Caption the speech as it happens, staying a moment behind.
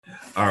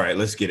All right,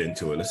 let's get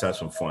into it. Let's have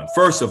some fun.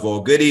 First of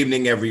all, good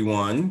evening,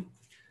 everyone.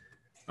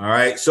 All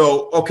right,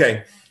 so,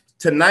 okay,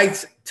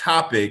 tonight's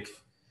topic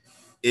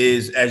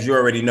is, as you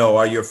already know,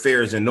 are your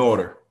affairs in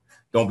order?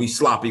 Don't be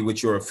sloppy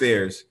with your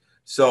affairs.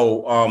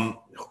 So,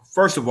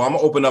 first of all, I'm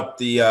gonna open up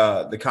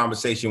the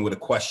conversation with a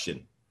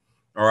question.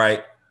 All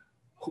right,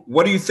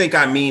 what do you think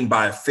I mean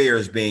by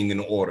affairs being in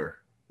order?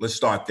 Let's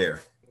start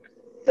there.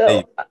 There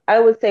you So I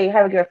would say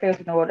having your affairs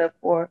in order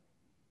for.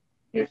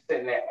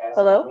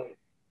 Hello?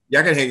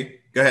 Yeah, I can hear you.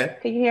 Go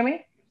ahead. Can you hear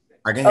me?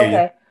 I can hear you.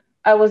 Okay.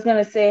 I was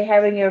gonna say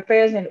having your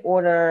affairs in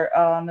order,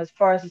 as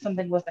far as if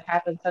something was to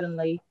happen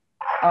suddenly,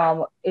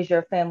 is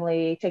your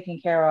family taken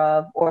care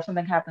of, or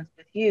something happens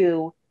with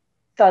you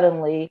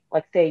suddenly,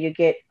 like say you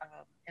get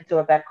into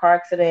a bad car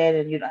accident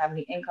and you don't have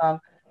any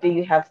income, do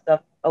you have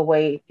stuff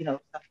away, stuff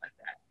like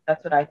that?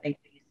 That's what I think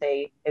when you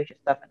say is your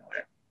stuff in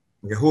order.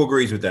 Okay, who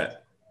agrees with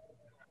that?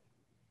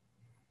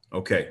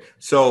 Okay,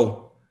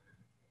 so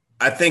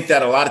I think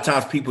that a lot of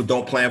times people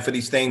don't plan for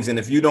these things. And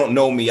if you don't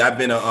know me, I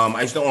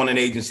used to own an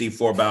agency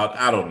for about,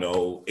 I don't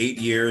know, 8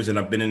 years, and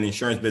I've been in the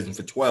insurance business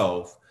for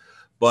 12.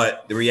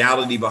 But the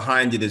reality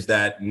behind it is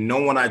that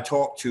no one I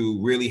talk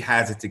to really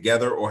has it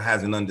together or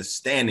has an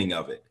understanding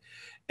of it.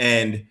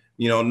 And,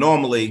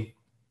 normally,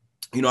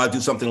 I do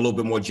something a little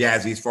bit more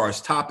jazzy as far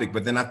as topic,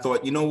 but then I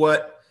thought, you know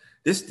what?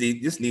 This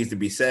needs to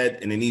be said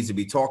and it needs to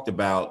be talked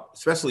about,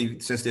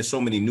 especially since there's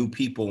so many new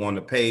people on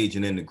the page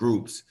and in the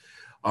groups.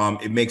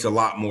 It makes a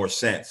lot more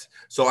sense.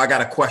 So I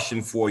got a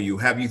question for you.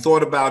 Have you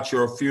thought about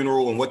your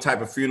funeral and what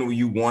type of funeral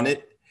you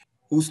wanted?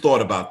 Who's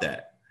thought about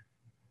that?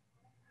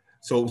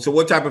 So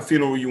what type of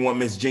funeral you want,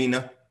 Miss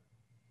Gina?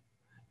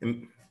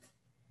 And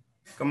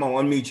come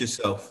on, unmute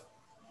yourself.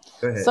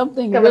 Go ahead.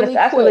 Something Kevin, it's really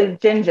actually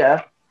quick.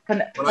 Ginger,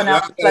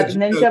 pronounced like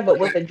Gina, ninja, but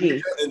with a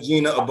G. and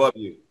Gina above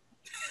you.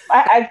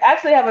 I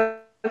actually have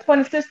a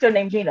twin sister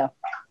named Gina.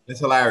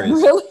 It's hilarious.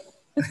 Really?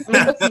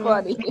 That's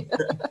funny.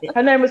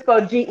 Her name is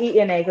spelled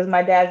Gena because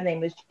my dad's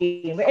name is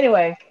Gene. But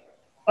anyway,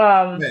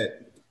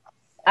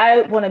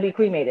 I want to be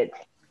cremated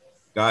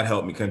God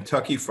help me.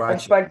 Kentucky Fried and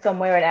Chicken. spread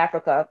somewhere in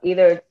Africa,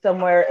 either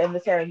somewhere in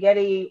the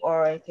Serengeti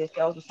or in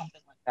Seychelles or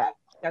something like that.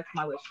 That's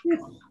my wish.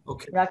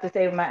 Okay. Not to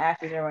save my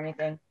ashes or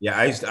anything. Yeah,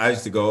 I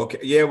used to go, okay.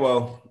 Yeah,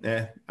 well,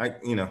 I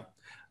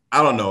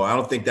don't know. I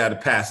don't think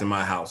that'd pass in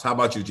my house. How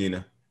about you,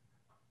 Gina?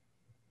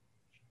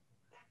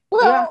 Yeah,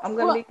 Well, I'm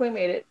gonna well, be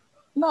cremated.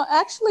 no,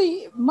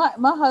 actually, my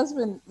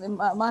husband,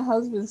 my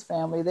husband's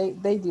family,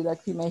 they do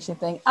that cremation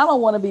thing. I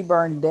don't want to be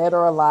burned dead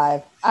or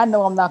alive. I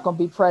know I'm not going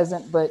to be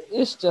present, but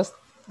it's just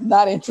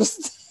not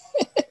interesting.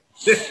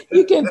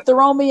 You can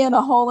throw me in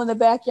a hole in the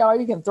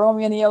backyard. You can throw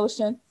me in the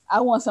ocean.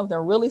 I want something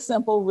really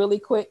simple, really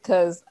quick,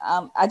 because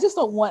I just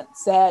don't want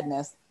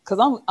sadness. Because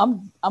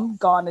I'm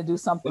going to do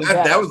something Well,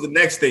 that better. was the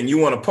next thing. You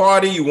want a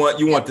party? You want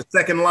the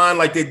second line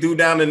like they do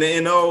down in the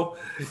NO?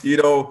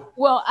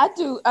 Well, I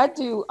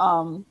do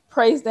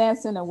praise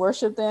dancing and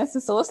worship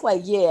dancing. So it's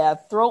like, yeah,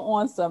 throw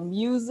on some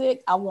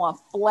music. I want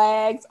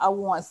flags. I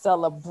want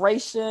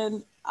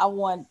celebration.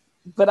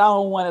 But I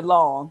don't want it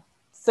long.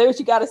 Say what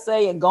you got to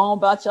say and go on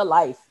about your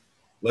life.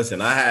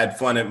 Listen, I had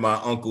fun at my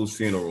uncle's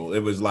funeral. It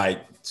was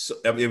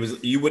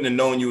you wouldn't have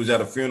known you was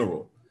at a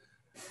funeral.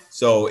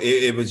 So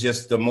it was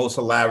just the most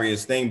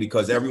hilarious thing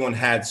because everyone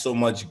had so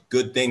much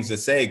good things to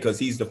say because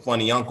he's the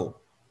funny uncle.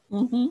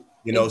 Mm-hmm.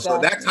 Exactly. So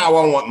that's how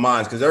I want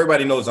mine because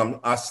everybody knows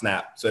I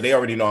snap. So they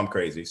already know I'm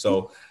crazy.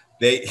 So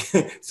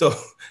so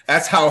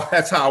that's how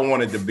I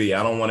want it to be.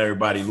 I don't want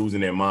everybody losing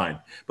their mind.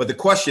 But the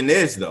question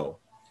is though,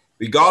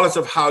 regardless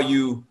of how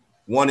you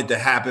want it to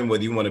happen,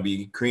 whether you want to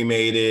be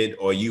cremated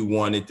or you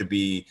want it to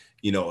be,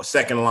 a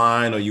second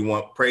line or you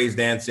want praise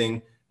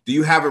dancing, do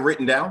you have it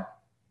written down?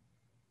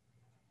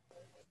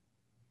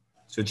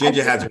 So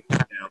Ginger has it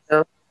written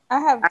down.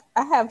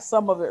 I have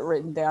some of it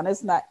written down.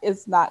 It's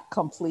not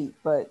complete,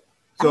 but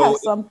I have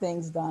some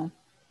things done.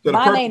 So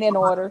mine ain't in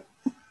order.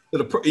 So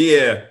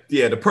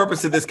the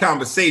purpose of this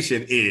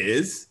conversation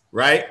is,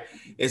 right?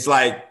 It's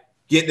like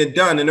getting it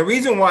done. And the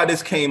reason why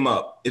this came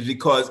up is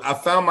because I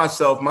found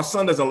myself, my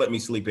son doesn't let me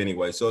sleep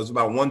anyway. So it's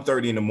about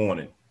 1:30 in the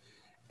morning.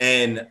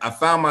 And I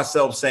found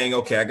myself saying,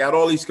 okay, I got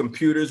all these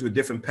computers with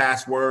different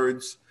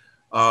passwords.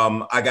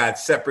 I got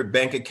separate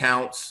bank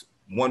accounts,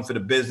 one for the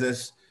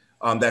business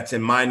that's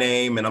in my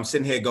name. And I'm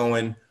sitting here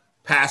going,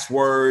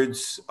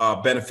 passwords,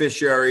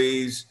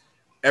 beneficiaries,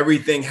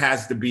 everything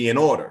has to be in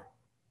order.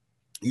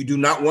 You do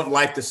not want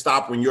life to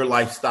stop when your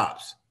life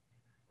stops,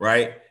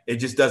 right? It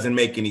just doesn't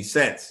make any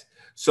sense.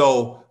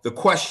 So the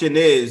question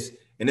is,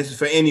 and this is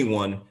for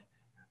anyone,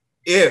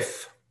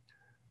 if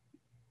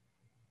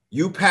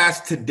you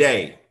pass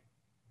today,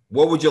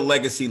 what would your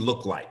legacy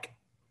look like?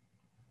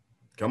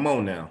 Come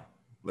on now,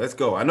 let's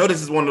go. I know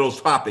this is one of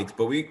those topics,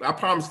 but I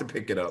promise to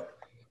pick it up.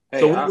 Hey,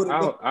 so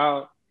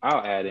I'll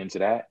add into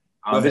that.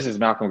 This is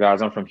Malcolm,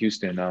 guys. I'm from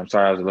Houston.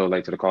 Sorry I was a little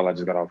late to the call. I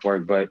just got off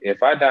work. But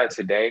if I died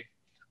today,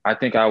 I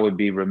think I would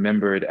be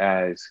remembered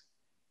as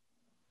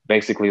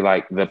basically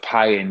like the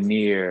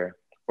pioneer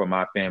for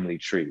my family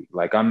tree.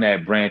 Like I'm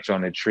that branch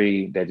on the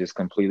tree that just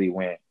completely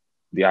went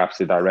the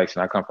opposite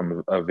direction. I come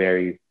from a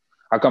very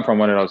I come from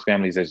one of those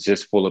families that's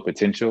just full of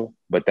potential,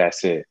 but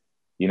that's it.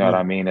 You know what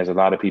I mean? There's a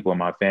lot of people in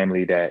my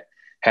family that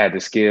had the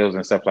skills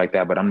and stuff like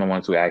that, but I'm the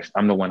one who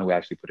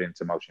actually put it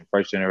into motion.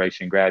 First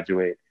generation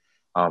graduate,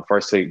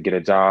 first to get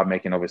a job,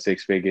 making over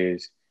 6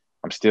 figures.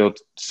 I'm still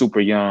super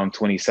young,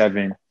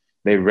 27.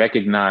 They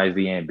recognize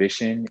the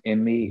ambition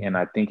in me, and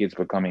I think it's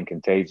becoming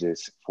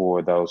contagious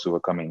for those who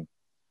are coming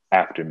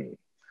after me.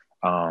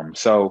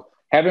 So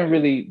haven't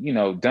really,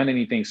 done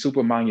anything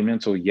super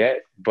monumental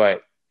yet,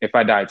 but if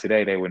I died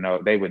today, they would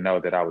know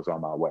that I was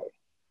on my way.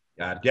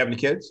 Do you have any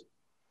kids?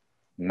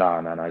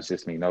 No, it's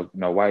just me.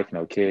 No wife,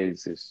 no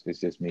kids. It's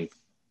just me.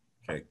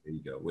 Okay, there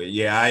you go. Well,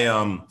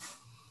 yeah,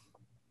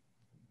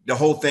 the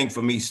whole thing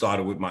for me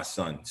started with my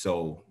son.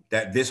 So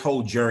that this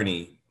whole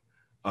journey,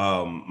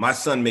 my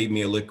son made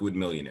me a liquid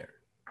millionaire.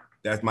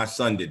 That's my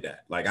son did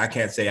that. Like, I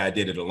can't say I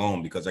did it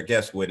alone, because I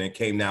guess when it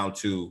came down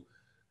to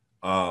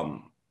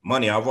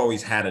money, I've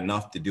always had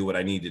enough to do what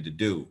I needed to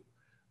do.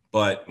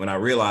 But when I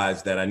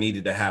realized that I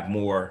needed to have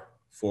more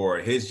for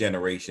his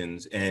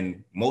generations,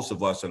 and most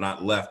of us are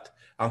not left,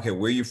 I don't care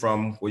where you're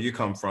from, where you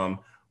come from,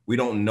 we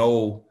don't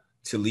know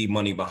to leave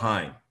money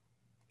behind.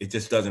 It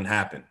just doesn't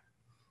happen,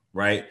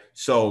 right?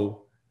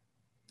 So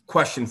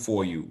question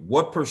for you,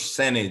 what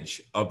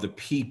percentage of the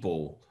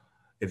people,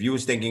 if you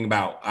was thinking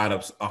about out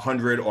of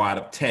 100 or out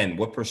of 10,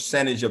 what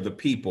percentage of the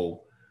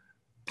people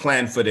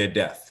plan for their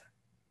death?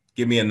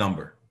 Give me a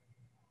number.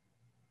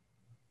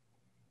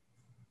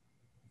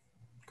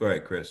 Go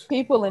ahead, Chris.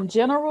 People in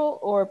general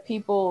or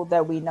people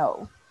that we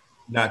know?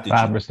 Not the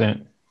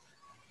 5%.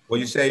 What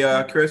you say,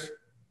 Chris?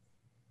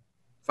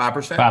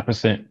 5%?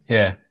 5%,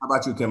 yeah. How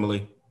about you,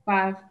 Kimberly?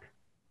 5.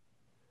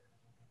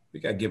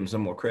 We got to give him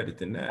some more credit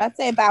than that. I'd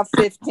say about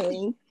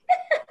 15.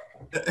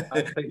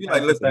 You're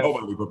like, listen,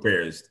 nobody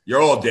prepares.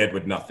 You're all dead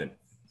with nothing.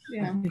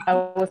 Yeah.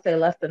 I would say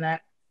less than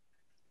that.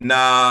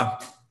 Nah.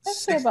 I'd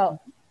say about.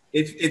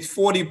 It's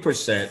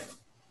 40%.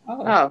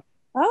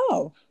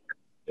 Oh.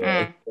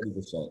 Yeah,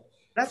 it's 40%.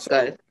 That's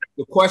good.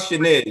 The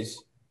question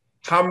is,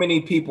 how many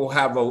people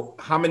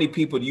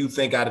do you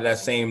think out of that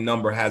same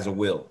number has a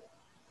will?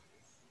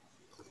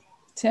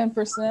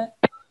 10%.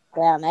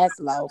 Damn, that's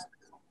low.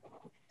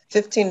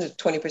 15 to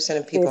 20%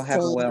 of people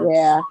have a will.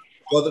 Yeah.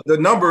 Well, the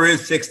number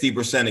is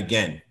 60%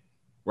 again,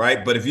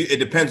 right? But it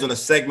depends on the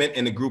segment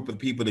and the group of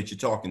people that you're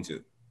talking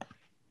to.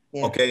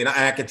 Yeah. Okay, and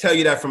I can tell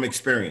you that from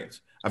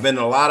experience. I've been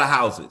in a lot of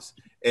houses,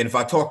 and if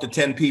I talk to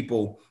 10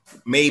 people,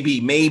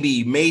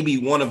 maybe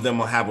one of them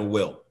will have a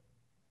will.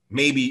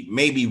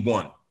 Maybe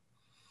one.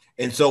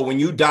 And so when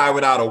you die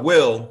without a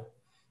will,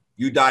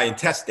 you die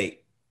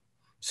intestate.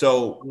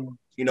 So,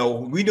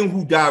 we knew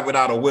who died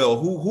without a will.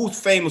 Who's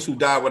famous who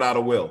died without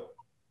a will?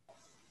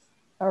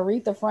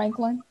 Aretha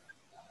Franklin.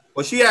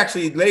 Well, she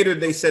actually, later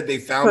they said they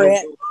found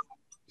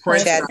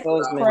Prince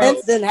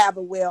didn't have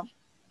a will.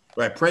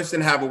 Right, Prince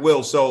didn't have a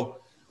will.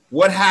 So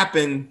what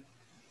happens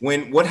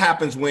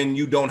when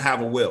you don't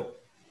have a will?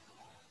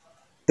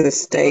 The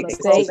state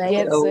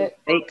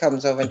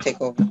comes over and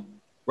take over.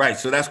 Right,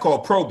 so that's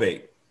called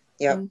probate.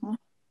 Yep. Mm-hmm.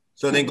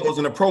 So then goes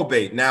into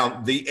probate.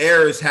 Now the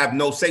heirs have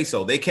no say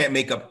so. They can't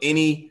make up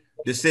any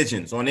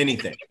decisions on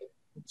anything.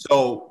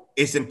 So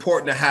it's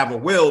important to have a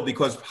will,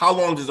 because how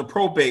long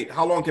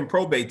can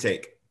probate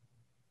take?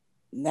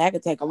 That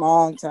could take a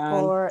long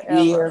time.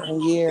 Forever. Years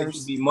and years. It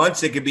could be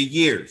months, it could be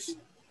years.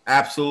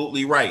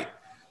 Absolutely right.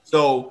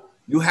 So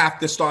you have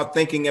to start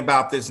thinking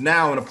about this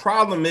now. And the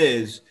problem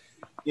is,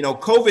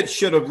 COVID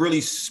should have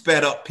really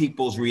sped up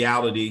people's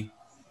reality.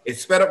 It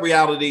sped up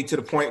reality to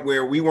the point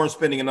where we weren't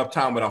spending enough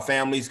time with our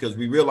families, because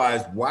we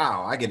realized,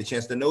 wow, I get a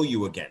chance to know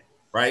you again,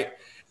 right?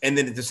 And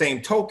then at the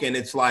same token,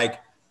 it's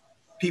like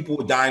people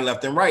were dying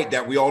left and right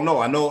that we all know.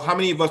 I know how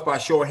many of us, by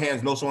show of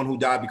hands, know someone who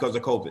died because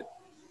of COVID?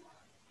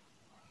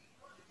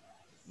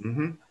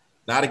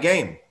 Not a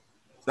game.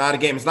 It's not a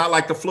game. It's not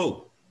like the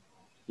flu.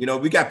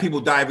 We got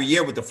people die every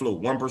year with the flu,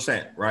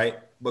 1%, right?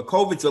 But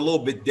COVID's a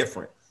little bit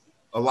different,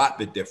 a lot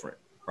bit different,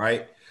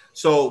 right?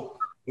 So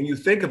when you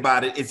think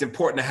about it, it's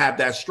important to have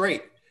that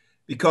straight,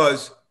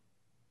 because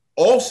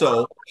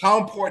also, how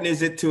important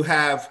is it to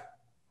have,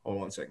 hold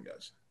on one second,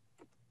 guys.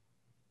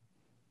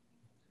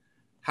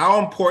 How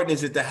important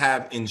is it to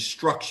have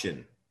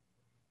instruction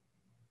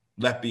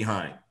left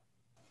behind?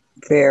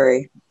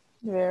 Very.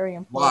 Very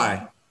important.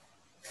 Why?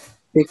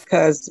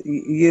 Because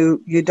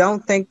you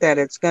don't think that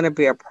it's going to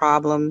be a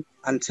problem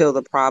until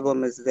the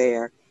problem is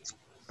there,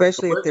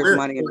 especially if there's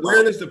money involved.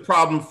 Where does the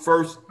problem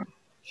first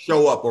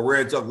show up, or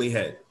rear its ugly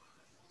head?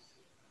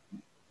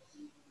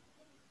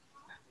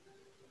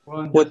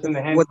 Well, with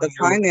the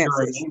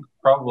finances,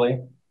 probably.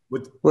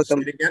 Say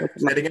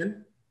it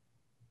again.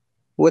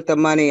 With the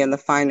money and the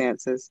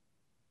finances.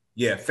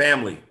 Yeah,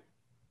 family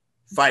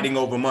fighting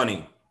over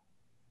money,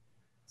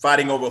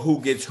 fighting over who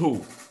gets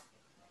who,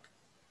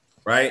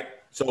 right?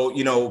 So,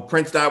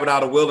 Prince died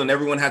without a will, and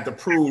everyone had to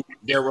prove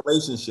their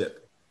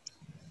relationship.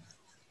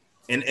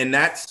 And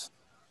that's,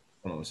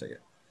 hold on a second.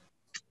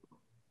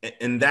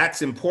 And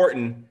that's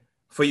important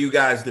for you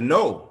guys to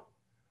know.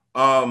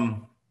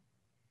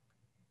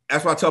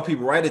 That's why I tell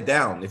people, write it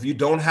down. If you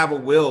don't have a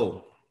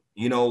will,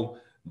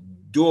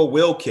 do a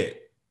will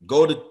kit.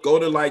 Go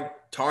to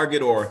like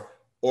Target or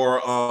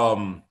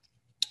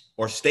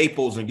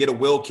Staples and get a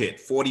will kit,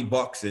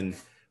 $40, and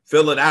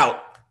fill it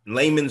out.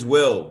 Layman's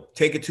will.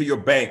 Take it to your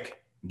bank.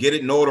 Get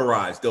it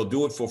notarized. They'll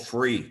do it for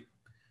free.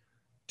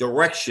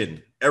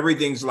 Direction.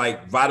 Everything's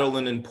like vital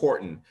and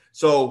important.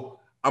 So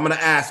I'm going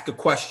to ask a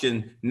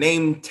question.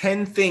 Name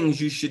 10 things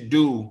you should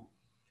do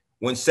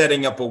when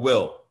setting up a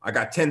will. I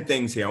got 10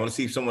 things here. I want to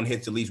see if someone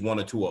hits at least one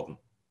or two of them.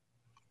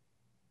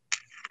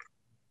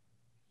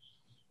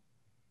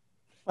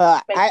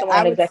 I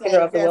would say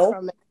of the will.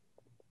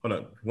 Hold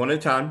on. One at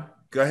a time.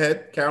 Go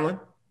ahead, Carolyn.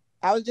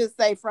 I would just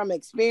say from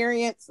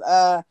experience,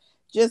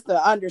 just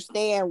to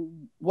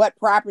understand what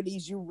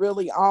properties you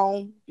really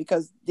own,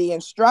 because the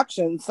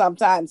instructions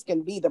sometimes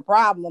can be the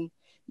problem.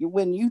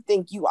 When you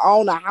think you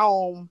own a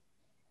home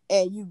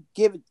and you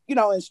give it,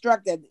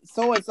 instruct that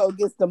so-and-so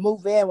gets to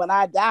move in when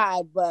I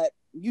die, but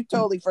you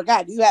totally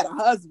forgot you had a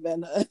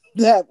husband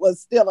that was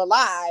still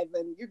alive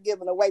and you're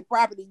giving away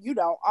property you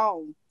don't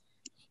own.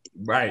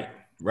 Right.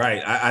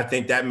 I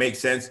think that makes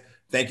sense.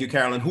 Thank you,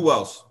 Carolyn. Who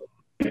else?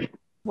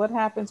 What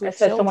happens with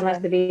children? Someone has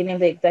to be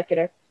named the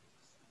executor.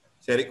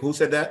 Who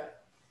said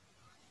that?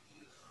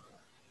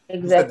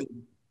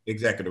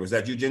 Executor. Was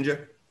that you,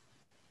 Ginger?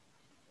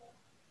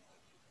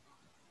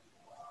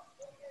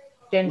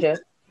 Ginger.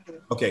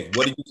 Okay.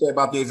 What did you say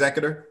about the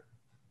executor?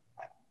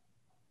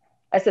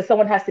 I said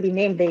someone has to be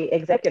named the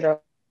executor.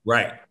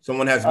 Right.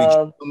 Someone has to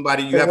be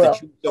somebody. You have to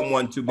choose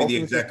someone to be the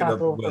executor of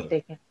the will.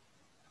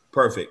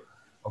 Perfect.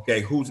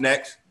 Okay. Who's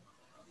next?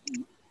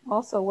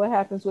 Also, what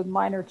happens with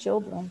minor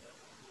children?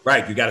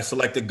 Right. You got to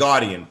select a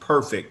guardian.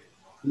 Perfect.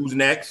 Who's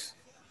next?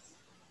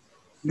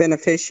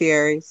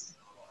 Beneficiaries.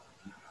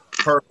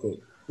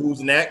 Perfect. Who's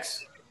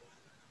next?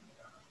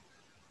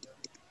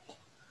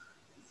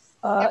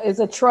 Is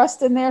a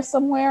trust in there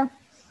somewhere?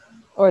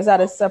 Or is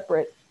that a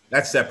separate?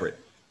 That's separate.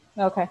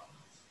 Okay.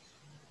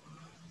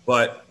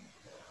 But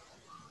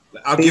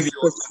I'll give you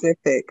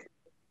specific.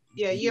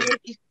 Yeah, you have to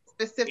be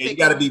specific. You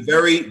got to be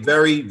very,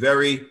 very,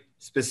 very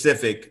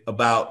specific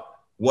about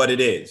what it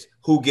is.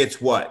 Who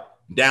gets what?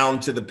 Down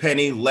to the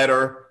penny,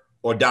 letter,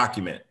 or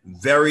document.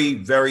 Very,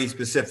 very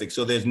specific.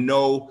 So there's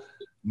no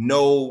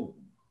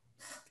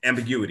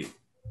ambiguity,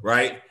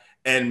 right?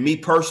 And me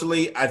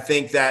personally, I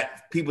think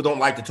that people don't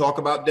like to talk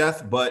about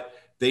death, but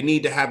they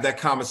need to have that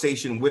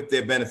conversation with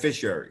their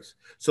beneficiaries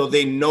so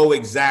they know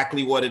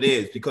exactly what it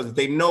is. Because if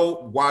they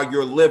know while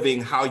you're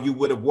living how you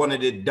would have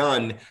wanted it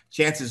done,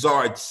 chances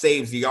are it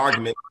saves the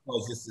argument,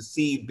 because it's the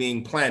seed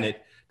being planted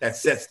that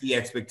sets the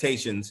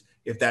expectations,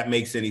 if that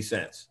makes any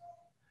sense.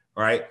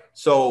 All right.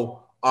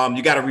 So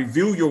you got to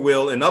review your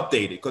will and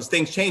update it, because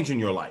things change in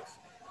your life.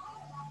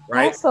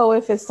 Right. Also,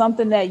 if it's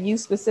something that you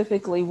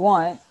specifically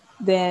want,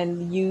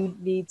 then you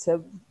need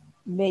to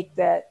make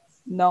that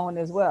known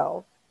as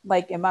well.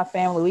 Like in my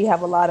family, we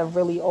have a lot of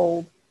really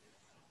old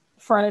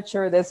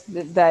furniture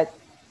that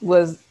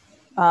was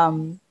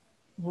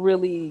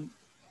really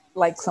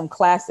like some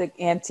classic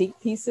antique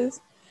pieces.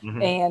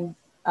 Mm-hmm.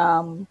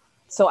 And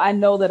so I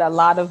know that a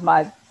lot of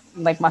my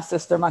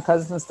sister, my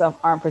cousins and stuff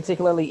aren't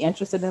particularly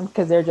interested in them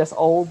because they're just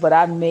old. But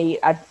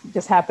I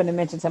just happened to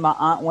mention to my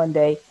aunt one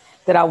day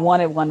that I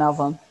wanted one of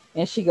them.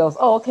 And she goes,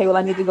 "Oh, okay, well,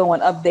 I need to go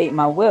and update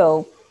my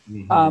will."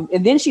 Mm-hmm.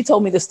 And then she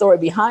told me the story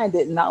behind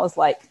it. And I was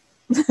like,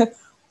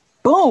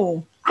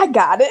 boom, I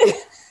got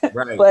it.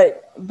 Right.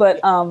 but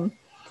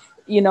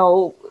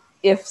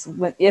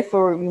if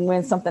or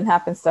when something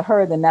happens to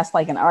her, then that's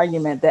like an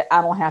argument that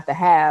I don't have to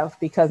have,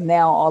 because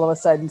now all of a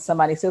sudden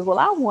somebody says, well,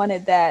 I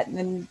wanted that.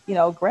 And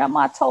then,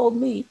 grandma told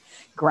me.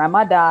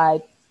 Grandma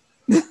died.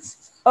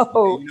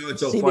 So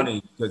it's so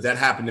funny because that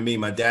happened to me.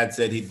 My dad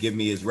said he'd give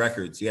me his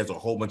records. He has a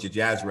whole bunch of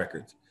jazz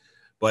records,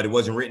 but it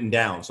wasn't written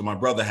down. So my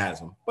brother has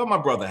them.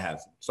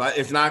 So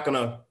it's not going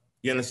to,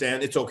 you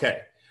understand? It's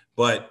okay.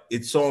 But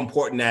it's so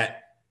important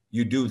that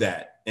you do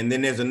that. And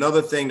then there's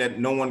another thing that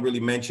no one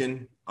really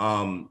mentioned.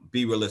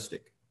 Be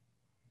realistic.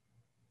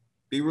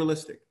 Be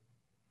realistic,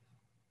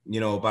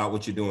 about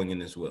what you're doing in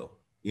this will,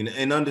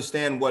 and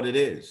understand what it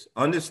is.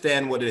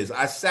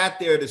 I sat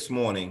there this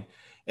morning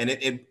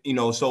and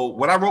so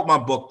when I wrote my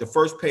book, the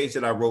first page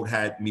that I wrote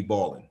had me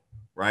bawling,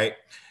 right?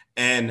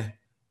 And,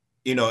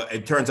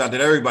 it turns out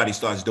that everybody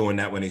starts doing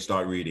that when they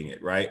start reading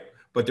it, right?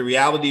 But the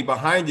reality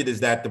behind it is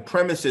that the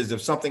premise is,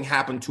 if something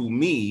happened to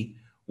me,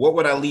 what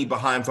would I leave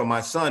behind for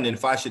my son? And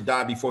if I should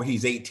die before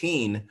he's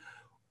 18,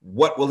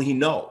 what will he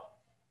know?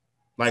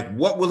 Like,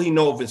 what will he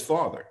know of his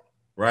father,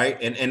 right?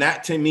 And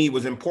that to me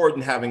was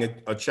important, having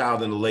a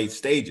child in the late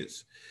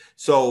stages.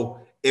 So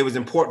it was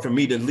important for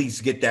me to at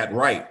least get that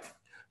right.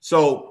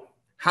 So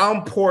how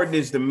important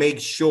is to make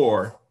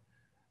sure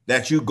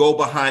that you go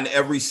behind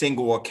every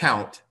single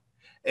account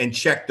and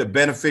check the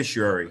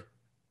beneficiary?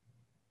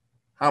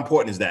 How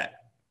important is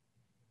that?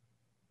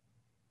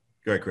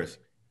 Go ahead, Chris.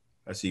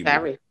 I see you.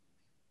 Barry. I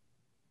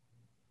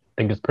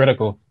think it's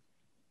critical.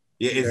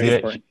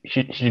 Yeah,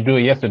 she do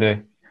it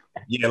yesterday.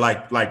 Yeah,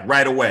 like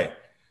right away.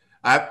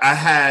 I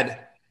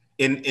had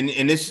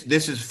and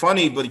this is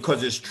funny, but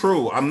because it's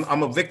true,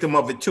 I'm a victim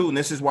of it too, and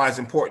this is why it's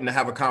important to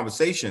have a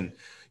conversation.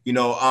 You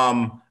know,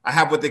 I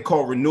have what they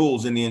call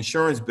renewals in the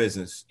insurance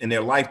business in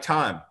their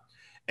lifetime,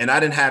 and I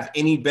didn't have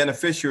any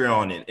beneficiary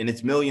on it, and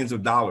it's millions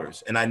of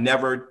dollars, and I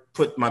never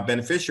put my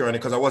beneficiary on it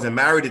because I wasn't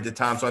married at the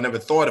time, so I never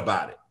thought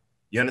about it.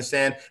 You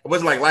understand? It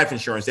wasn't like life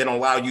insurance. They don't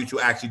allow you to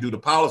actually do the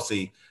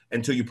policy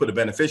until you put a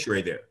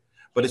beneficiary there.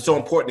 But it's so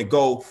important to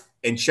go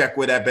and check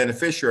where that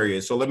beneficiary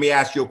is. So let me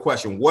ask you a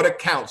question. What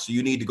accounts do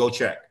you need to go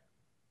check?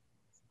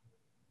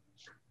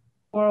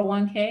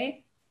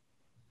 401k.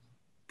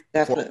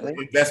 Definitely.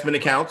 Investment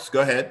accounts.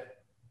 Go ahead.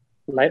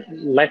 Life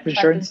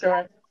insurance.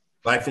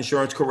 Life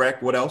insurance,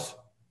 correct. What else?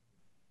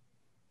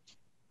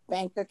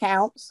 Bank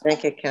accounts.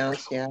 Bank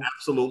accounts, yeah.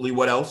 Absolutely.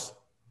 What else?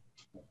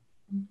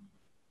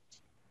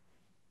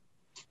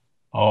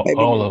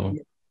 All of them.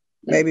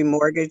 Maybe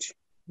mortgage.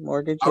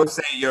 Mortgage. I would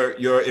say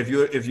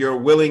if you're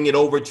willing it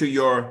over to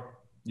your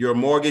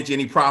mortgage,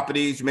 any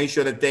properties, make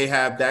sure that they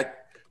have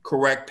that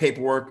correct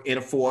paperwork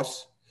in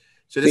force.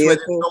 So this way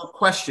there's no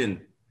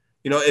question.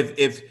 You know,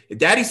 if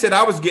Daddy said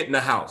I was getting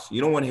a house,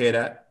 you don't want to hear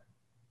that.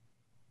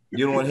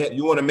 You don't want to.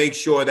 You want to make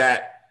sure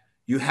that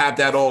you have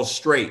that all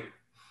straight.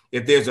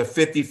 If there's a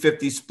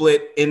 50-50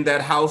 split in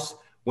that house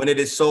when it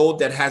is sold,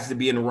 that has to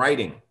be in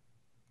writing.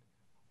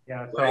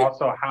 Yeah. So right?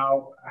 Also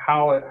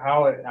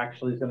how it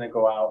actually is going to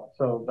go out.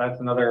 So that's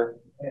another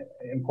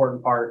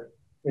important part,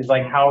 is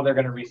like how they're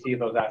going to receive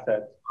those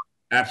assets.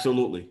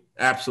 Absolutely.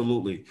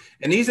 Absolutely.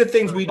 And these are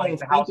things we don't.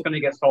 The house is going to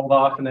get sold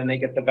off, and then they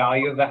get the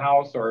value of the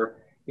house, or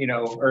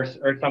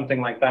something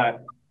like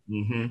that.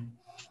 Mm-hmm.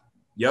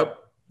 Yep.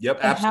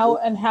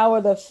 And how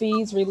are the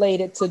fees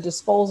related to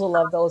disposal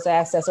of those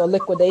assets or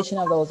liquidation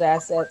of those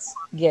assets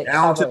get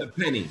down covered? to the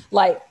penny?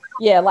 Like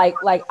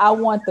I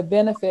want the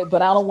benefit,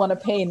 but I don't want to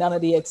pay none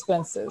of the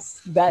expenses.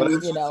 That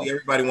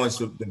everybody wants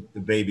the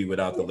baby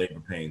without the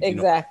labor pains.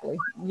 Exactly.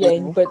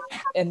 Yeah,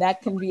 and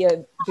that can be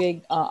a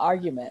big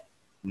argument.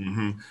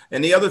 Mm-hmm.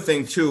 And the other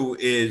thing too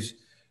is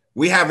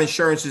we have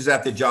insurances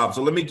at the job.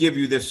 So let me give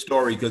you this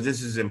story because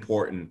this is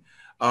important.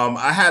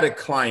 I had a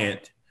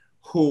client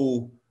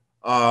who,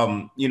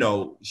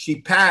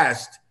 she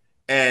passed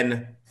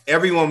and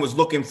everyone was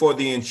looking for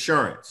the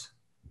insurance.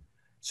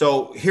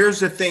 So here's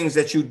the things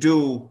that you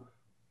do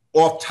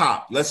off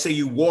top. Let's say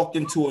you walked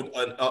into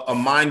a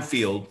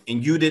minefield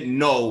and you didn't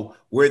know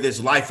where this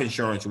life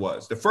insurance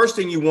was. The first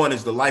thing you want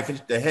is the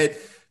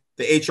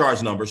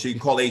HR's number. So you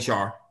can call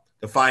HR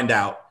to find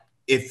out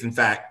if in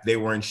fact they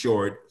were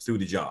insured through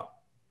the job,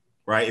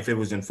 right? If it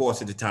was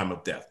enforced at the time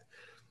of death.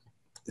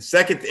 The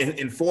second,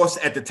 enforced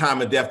at the time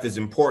of death is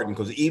important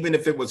because even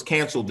if it was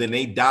canceled, then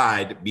they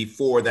died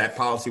before that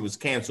policy was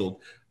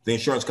canceled, the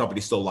insurance company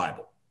is still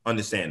liable.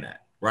 Understand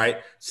that,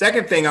 right?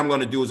 Second thing I'm going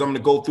to do is I'm going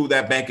to go through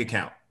that bank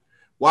account.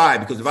 Why?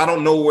 Because if I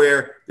don't know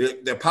where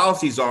their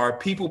policies are,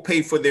 people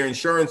pay for their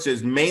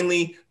insurances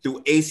mainly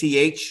through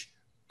ACH,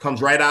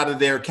 comes right out of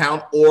their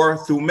account, or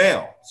through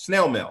mail,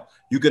 snail mail.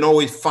 You can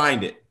always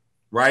find it,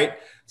 right?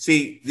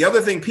 See, the other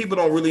thing people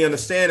don't really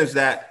understand is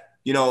that,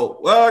 I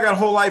got a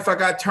whole life, I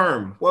got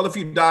term. Well, if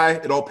you die,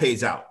 it all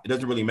pays out. It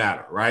doesn't really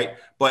matter, right?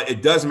 But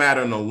it does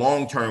matter in the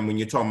long term when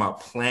you're talking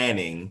about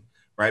planning,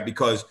 right?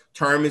 Because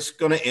term is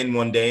going to end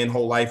one day and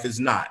whole life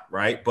is not,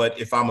 right? But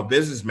if I'm a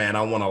businessman,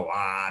 I want a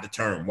lot of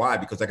term. Why?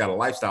 Because I got a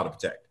lifestyle to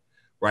protect,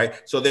 right?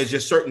 So there's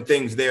just certain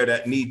things there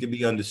that need to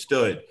be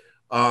understood.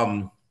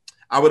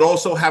 I would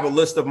also have a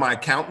list of my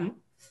accountant.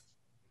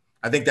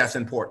 I think that's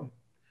important.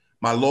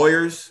 My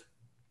lawyers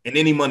and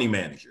any money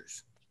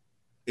managers.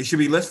 It should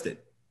be listed,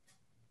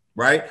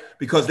 right?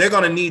 Because they're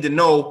going to need to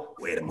know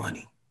where the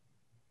money,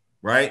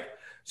 right?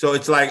 So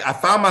it's like I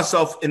found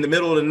myself in the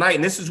middle of the night,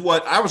 and this is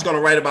what I was going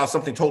to write about,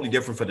 something totally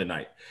different for the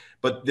night.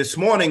 But this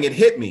morning it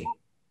hit me.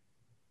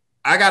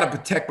 I got to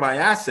protect my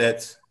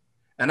assets,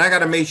 and I got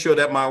to make sure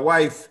that my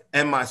wife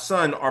and my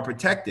son are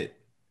protected.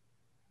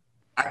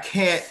 I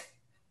can't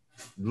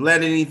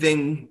leave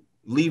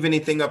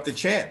anything up to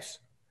chance.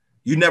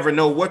 You never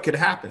know what could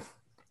happen,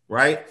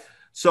 right?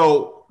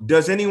 So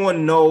does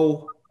anyone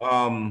know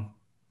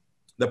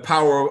the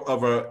power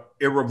of an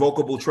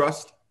irrevocable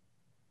trust?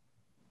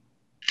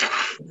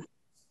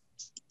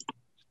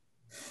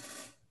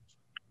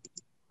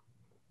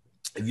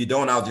 If you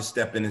don't, I'll just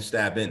step in and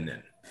stab in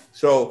then.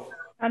 So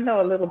I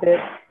know a little bit.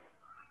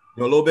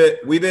 You know a little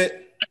bit, wee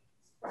bit?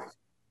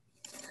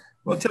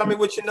 Well, tell me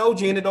what you know,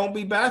 Gina. Don't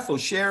be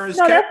baffled. Share is.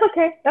 No, that's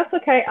okay. That's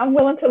okay. I'm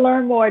willing to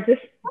learn more.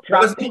 Just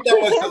drop There's not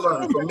that much to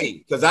learn from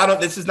me because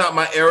this is not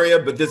my area,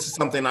 but this is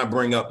something I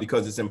bring up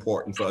because it's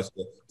important for us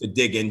to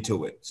dig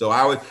into it. So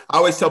I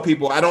always tell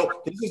people,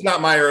 this is not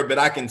my area, but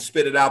I can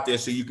spit it out there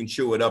so you can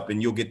chew it up and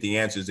you'll get the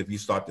answers if you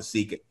start to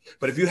seek it.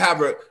 But if you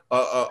have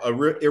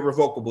a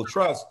irrevocable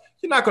trust,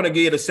 you're not going to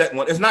get a set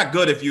one. It's not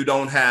good if you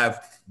don't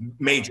have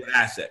major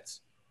assets.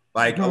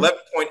 Like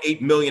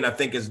 11.8 million, I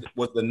think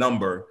was the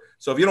number.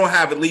 So if you don't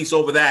have at least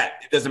over that,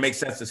 it doesn't make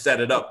sense to set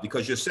it up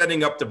because you're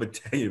setting up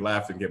you're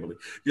laughing, Kimberly.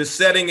 You're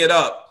setting it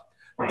up.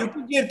 You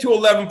can get to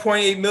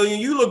 11.8 million.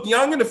 You look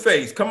young in the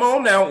face. Come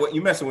on now. What,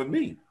 you messing with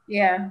me?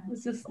 Yeah,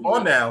 it's just come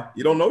on now.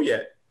 You don't know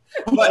yet.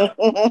 But,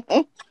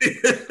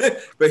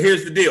 but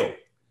here's the deal.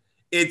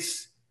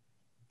 It's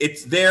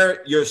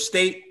there. Your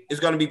state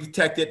is going to be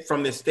protected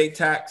from the estate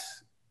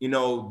tax. You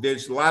know,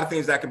 there's a lot of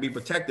things that can be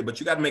protected, but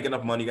you got to make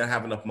enough money. You got to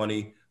have enough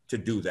money to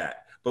do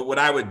that. But what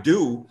I would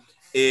do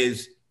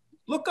is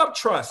look up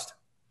trust,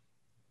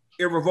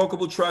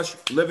 irrevocable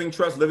trust, living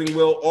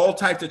will, all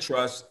types of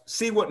trust.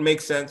 See what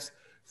makes sense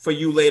for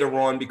you later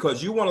on,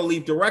 because you want to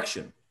leave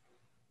direction.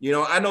 You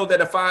know, I know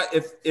that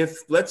if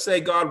let's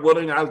say, God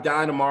willing, I'll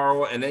die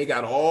tomorrow and they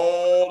got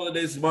all of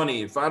this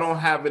money, if I don't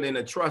have it in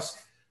a trust,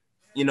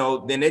 you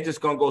know, then they're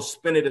just going to go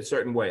spin it a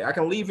certain way. I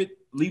can leave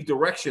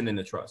direction in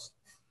the trust.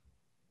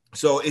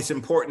 So it's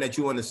important that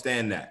you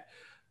understand that.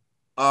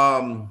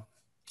 And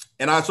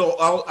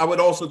I would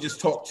also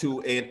just talk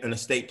to an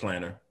estate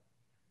planner.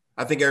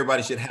 I think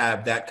everybody should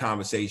have that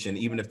conversation,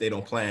 even if they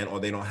don't plan or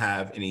they don't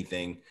have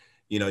anything.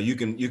 You know, you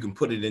can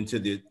put it into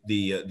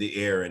the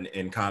air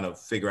and kind of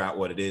figure out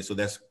what it is. So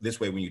that's this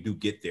way, when you do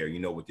get there, you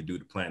know what to do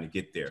to plan to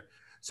get there.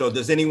 So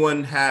does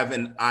anyone have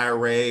an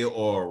IRA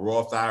or a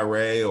Roth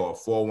IRA or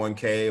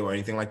 401k or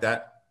anything like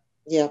that?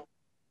 Yeah.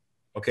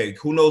 Okay.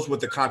 Who knows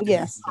what the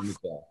contribution limits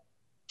are?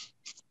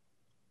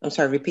 I'm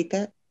sorry, repeat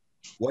that.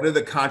 What are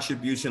the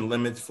contribution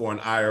limits for an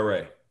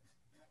IRA?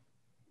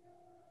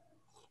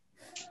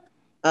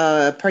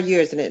 Per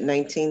year, isn't it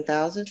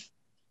 19,000?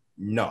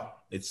 No,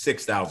 it's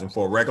 6,000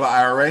 for a regular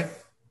IRA.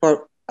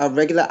 For a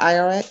regular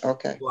IRA?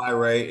 Okay.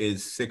 IRA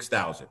is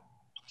 6,000.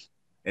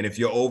 And if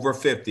you're over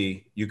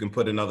 50, you can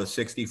put another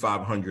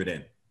 6,500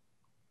 in.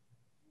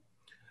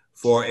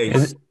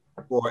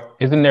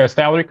 Isn't there a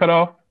salary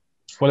cutoff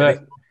for that,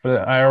 for the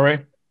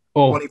IRA?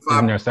 Oh,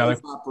 isn't there a salary?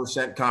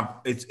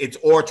 25% it's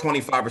or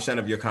 25%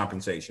 of your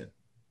compensation.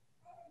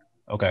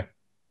 Okay.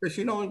 Chris,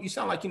 you know, you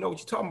sound like you know what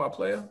you're talking about,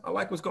 player. I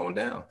like what's going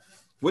down.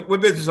 What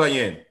business are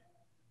you in?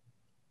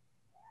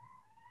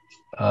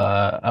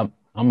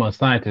 I'm a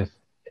scientist.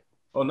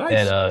 Oh,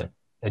 nice.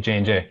 At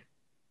J&J.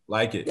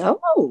 Like it.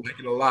 Oh. Like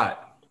it a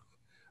lot.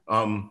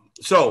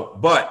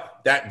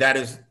 But that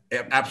is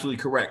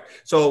absolutely correct.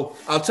 So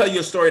I'll tell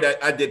you a story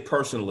that I did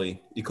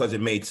personally because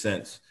it made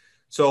sense.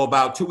 So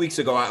about 2 weeks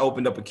ago, I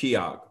opened up a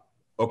kiosk.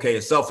 Okay,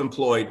 a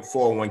self-employed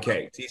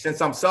 401k. See, since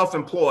I'm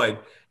self-employed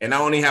and I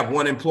only have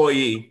one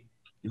employee,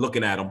 you're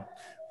looking at them,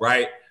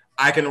 right?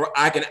 I can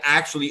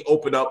actually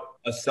open up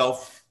a set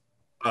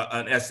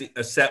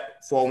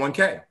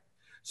 401k.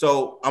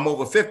 So I'm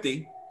over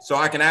 50. So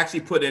I can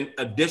actually put in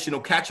additional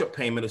catch-up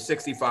payment of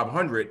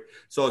 $6,500.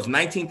 So it's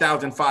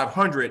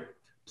 $19,500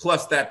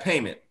 plus that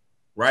payment,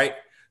 right?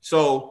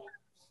 So,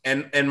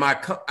 and I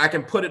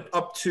can put it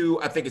up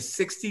to, I think it's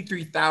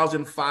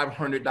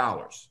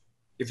 $63,500.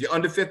 If you're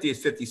under 50, it's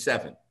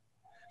 57.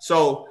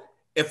 So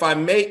if I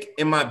make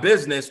in my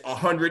business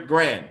 100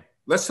 grand,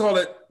 let's call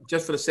it,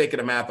 just for the sake of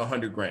the math,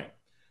 100 grand.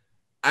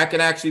 I can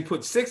actually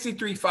put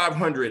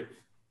 63,500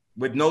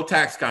 with no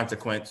tax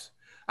consequence.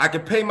 I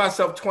can pay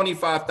myself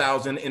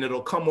 25,000 and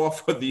it'll come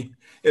off of the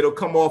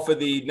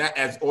not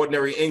as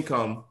ordinary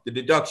income, the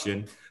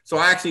deduction. So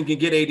I actually can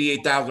get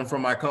 88,000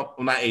 from my company,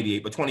 well, not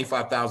 88, but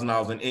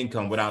 $25,000 in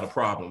income without a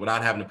problem,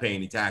 without having to pay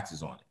any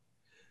taxes on it.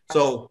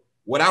 So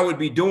what I would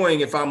be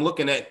doing if I'm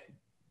looking at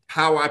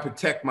how I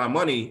protect my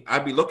money,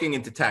 I'd be looking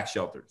into tax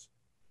shelters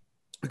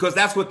because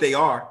that's what they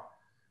are.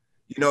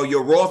 You know,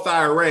 your Roth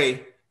IRA,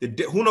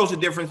 who knows the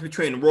difference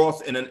between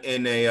Roth and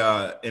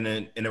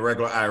a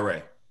regular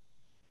IRA?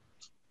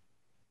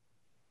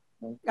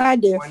 I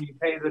do. One you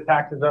pay the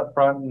taxes up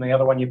front, and the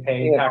other one you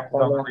pay taxes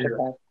on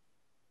later.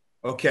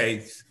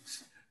 Okay.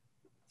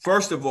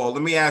 First of all,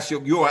 let me ask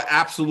you. You are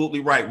absolutely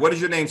right. What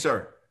is your name,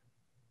 sir?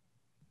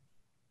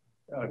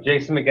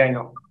 Jason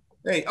McDaniel.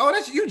 Hey, oh,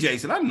 that's you,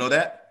 Jason. I didn't know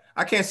that.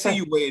 I can't see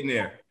you way in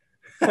there.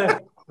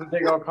 The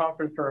big old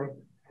conference room.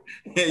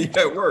 Yeah,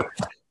 it works.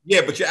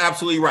 Yeah, but you're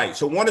absolutely right.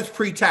 So one is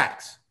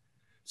pre-tax.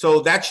 So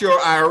that's your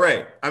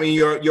IRA. I mean,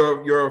 your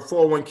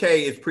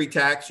 401k is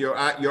pre-tax. Your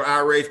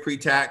IRA is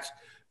pre-tax.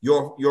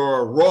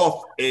 Your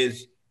Roth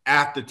is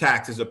after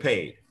taxes are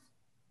paid.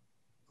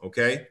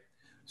 Okay,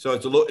 so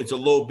it's a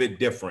little bit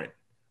different.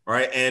 All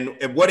right, and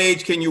at what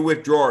age can you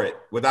withdraw it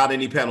without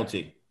any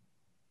penalty?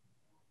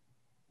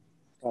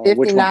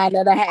 59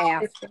 and a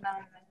half.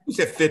 You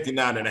said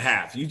 59 and a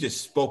half. You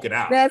just spoke it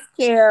out. That's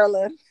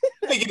Carolyn.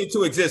 Make it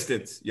into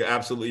existence. You're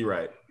absolutely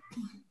right.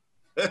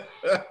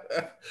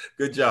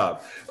 Good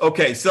job.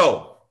 Okay,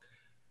 so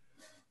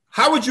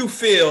how would you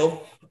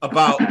feel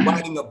about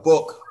writing a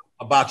book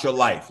about your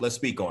life? Let's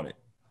speak on it.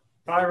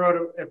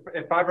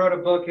 If I wrote a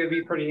book, it'd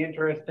be pretty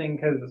interesting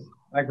because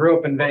I grew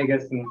up in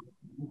Vegas and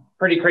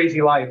pretty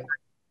crazy life.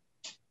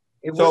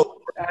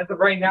 As of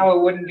right now,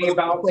 it wouldn't be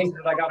about things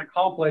that I got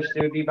accomplished.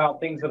 It would be about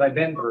things that I've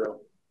been through.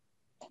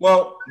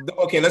 Well,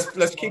 okay,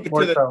 let's keep it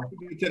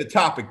to the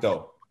topic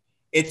though.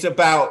 It's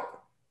about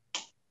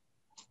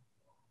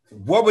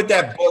what would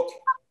that book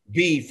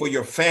be for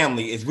your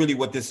family is really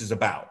what this is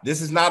about.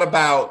 This is not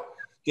about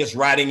just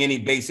writing any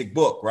basic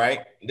book,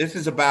 right? This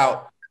is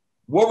about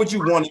what would you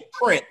want to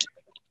print?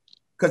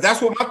 Because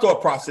that's what my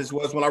thought process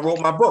was when I wrote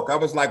my book. I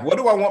was like, what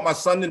do I want my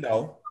son to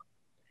know?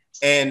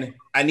 And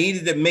I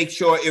needed to make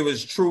sure it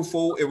was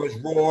truthful, it was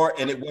raw,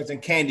 and it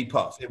wasn't candy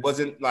puff. It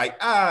wasn't like,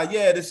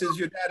 yeah, this is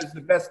your dad is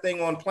the best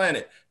thing on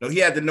planet. No, he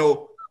had to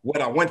know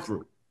what I went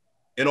through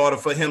in order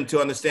for him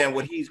to understand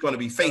what he's going to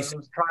be facing.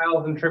 Those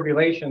trials and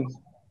tribulations.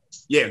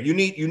 Yeah, you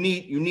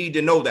need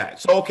to know that.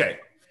 So, okay.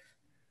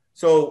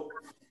 So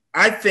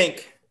I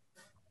think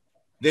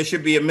there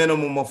should be a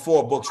minimum of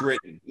 4 books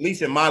written, at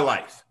least in my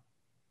life,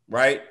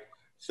 right?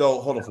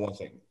 So hold on for one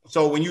second.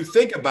 So when you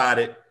think about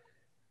it,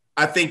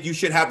 I think you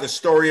should have the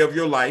story of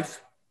your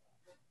life,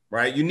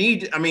 right?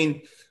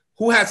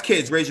 Who has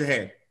kids? Raise your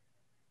hand.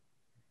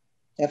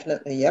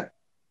 Definitely, yep.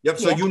 Yep,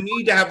 so you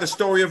need to have the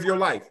story of your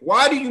life.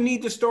 Why do you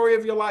need the story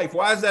of your life?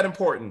 Why is that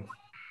important?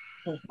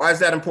 Why is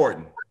that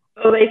important?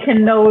 So they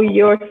can know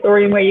your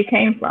story and where you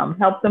came from.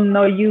 Help them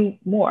know you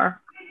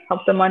more.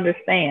 Help them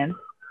understand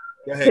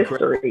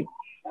history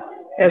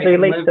as it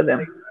relates to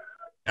them.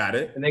 Got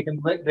it. And they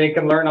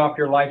can learn off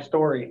your life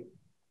story.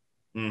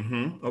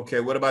 Mm-hmm. Okay.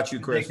 What about you,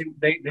 Chris?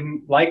 They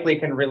likely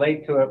can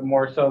relate to it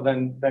more so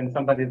than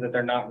somebody that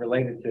they're not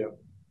related to.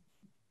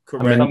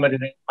 Correct. Somebody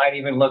they might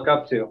even look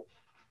up to.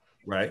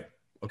 Right.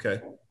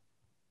 Okay.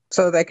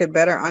 So they could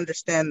better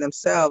understand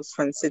themselves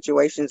when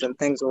situations and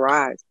things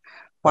arise,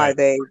 why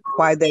they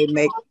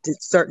make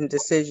certain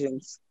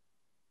decisions.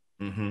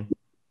 Mm-hmm.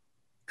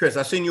 Chris,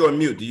 I seen you on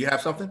mute. Do you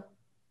have something?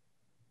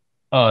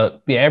 Yeah,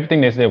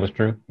 everything they said was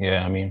true.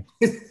 Yeah, I mean,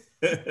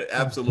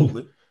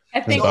 absolutely.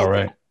 I think all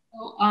right.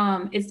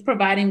 It's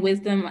providing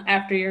wisdom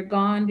after you're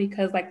gone,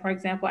 because, like, for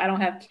example, I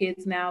don't have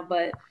kids now,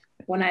 but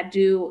when I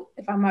do,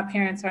 if my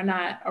parents are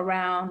not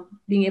around,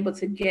 being able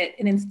to get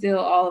and instill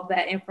all of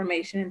that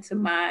information into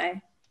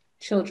my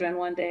children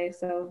one day.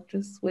 So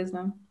just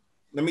wisdom.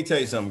 Let me tell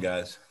you something,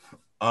 guys.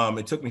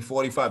 It took me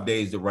 45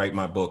 days to write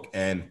my book.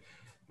 And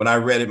when I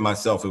read it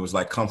myself, it was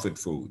like comfort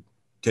food.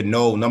 To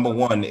know, number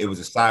one, it was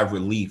a sigh of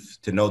relief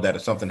to know that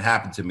if something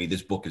happened to me,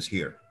 this book is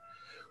here.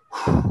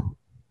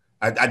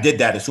 I did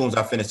that as soon as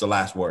I finished the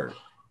last word,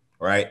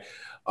 right?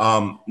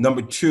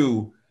 Number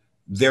two,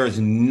 there is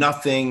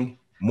nothing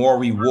more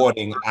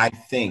rewarding, I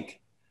think,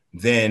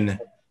 than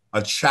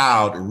a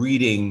child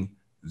reading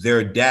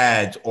their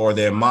dad's or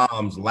their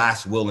mom's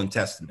last will and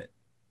testament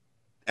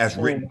as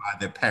written by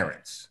their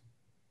parents.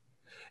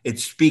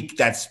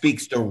 That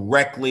speaks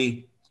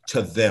directly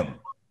to them.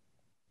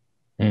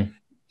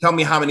 Tell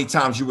me how many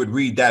times you would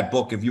read that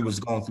book if you was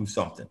going through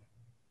something.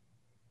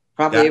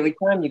 Probably every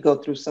time you go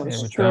through something.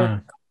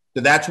 So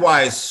that's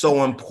why it's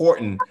so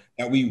important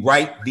that we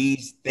write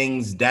these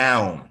things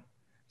down.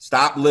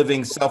 Stop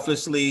living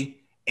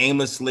selflessly,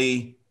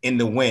 aimlessly in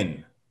the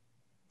wind.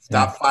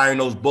 Stop firing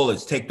those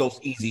bullets. Take those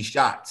easy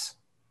shots.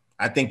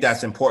 I think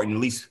that's important, at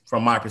least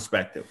from my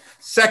perspective.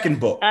 Second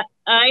book.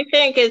 I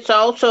think it's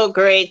also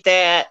great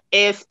that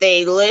if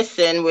they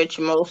listen, which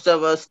most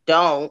of us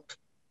don't,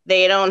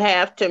 they don't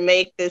have to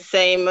make the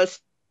same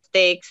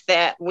mistakes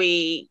that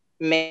we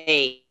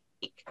make,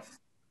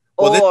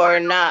 or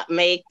not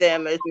make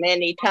them as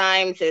many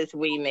times as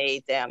we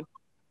made them.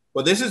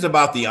 Well, this is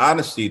about the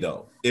honesty,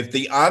 though. If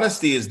the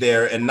honesty is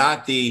there and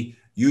not the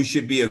you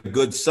should be a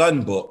good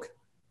son book,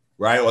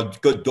 right, or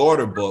good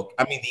daughter book,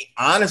 I mean, the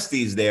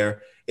honesty is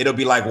there, it'll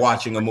be like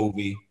watching a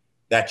movie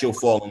that you'll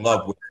fall in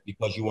love with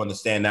because you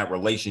understand that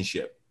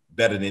relationship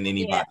better than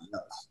anybody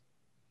else.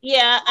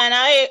 Yeah, and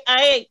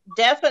I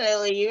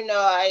definitely,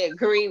 I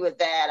agree with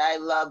that. I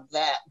love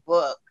that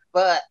book.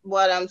 But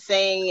what I'm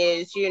saying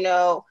is,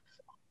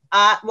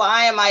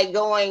 why am I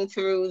going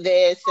through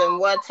this and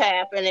what's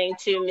happening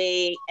to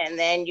me? And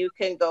then you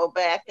can go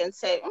back and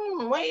say,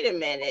 wait a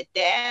minute,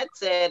 Dad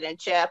said in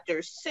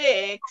chapter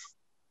 6,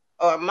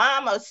 or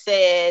Mama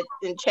said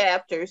in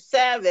chapter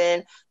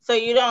 7, so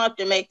you don't have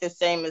to make the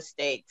same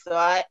mistake. So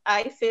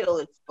I feel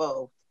it's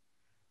both.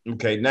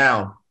 Okay,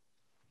 now,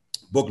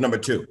 book number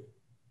 2.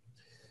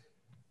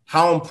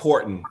 How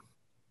important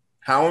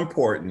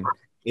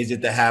is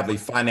it to have a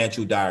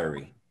financial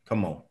diary?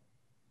 Come on.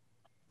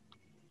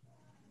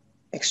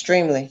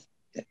 Extremely.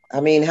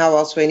 I mean, how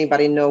else will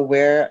anybody know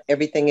where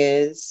everything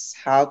is,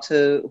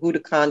 who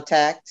to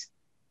contact?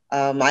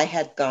 I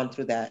had gone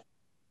through that.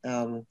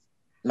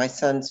 My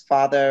son's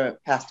father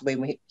passed away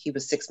when he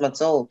was 6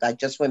 months old. I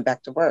just went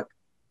back to work.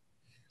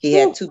 He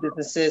had 2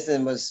 businesses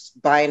and was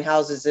buying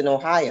houses in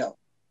Ohio.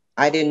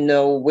 I didn't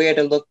know where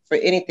to look for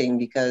anything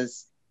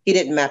because he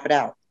didn't map it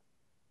out.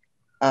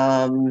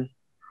 And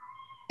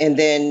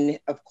then,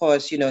 of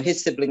course,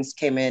 his siblings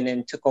came in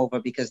and took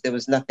over because there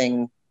was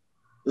nothing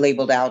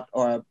labeled out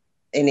or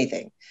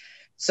anything.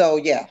 So,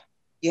 yeah,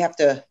 you have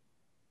to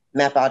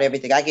map out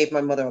everything. I gave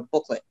my mother a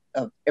booklet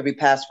of every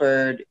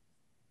password,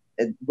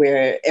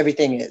 where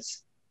everything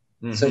is,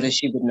 so that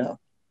she would know.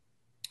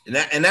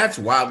 And that's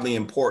wildly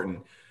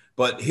important.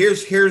 But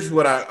here's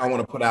what I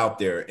want to put out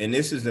there. And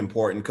this is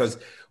important because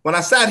when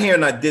I sat here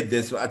and I did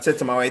this, I said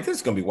to my wife, this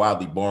is going to be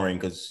wildly boring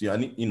because,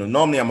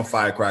 normally I'm a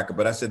firecracker,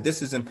 but I said,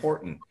 this is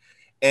important.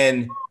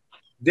 And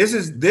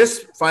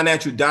this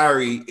financial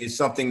diary is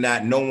something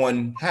that no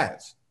one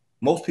has.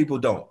 Most people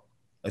don't.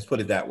 Let's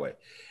put it that way.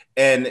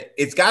 And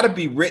it's got to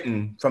be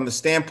written from the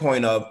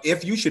standpoint of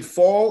if you should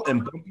fall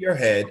and bump your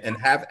head and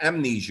have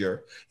amnesia,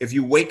 if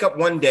you wake up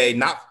one day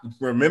not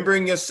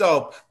remembering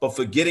yourself, but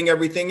forgetting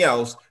everything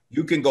else,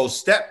 you can go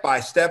step by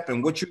step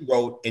in what you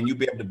wrote and you'll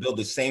be able to build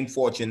the same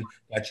fortune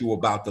that you were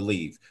about to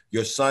leave.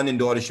 Your son and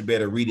daughter should be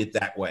able to read it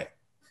that way.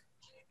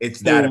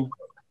 It's that important.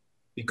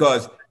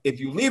 Because if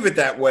you leave it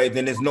that way,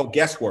 then there's no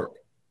guesswork.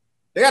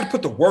 They got to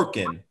put the work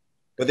in,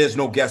 but there's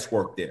no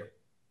guesswork there.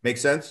 Make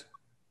sense?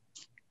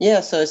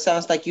 Yeah, so it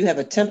sounds like you have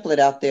a template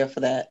out there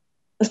for that.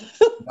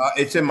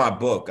 It's in my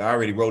book. I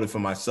already wrote it for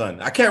my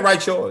son. I can't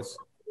write yours.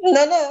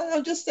 No,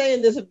 I'm just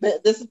saying there's a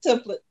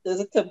template. There's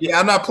a template. Yeah,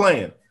 I'm not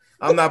playing.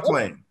 I'm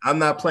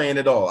not playing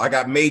at all. I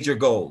got major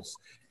goals.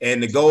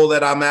 And the goal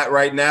that I'm at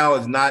right now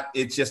is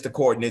it's just the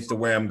coordinates to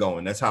where I'm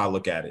going. That's how I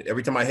look at it.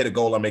 Every time I hit a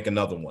goal, I make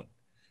another one.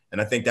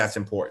 And I think that's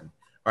important.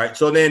 All right.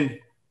 So then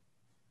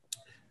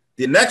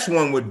the next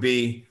one would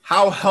be,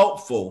 how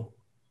helpful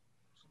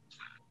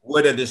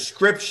would a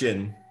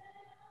description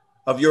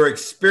of your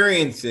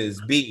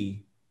experiences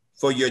be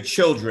for your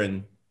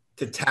children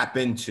to tap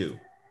into?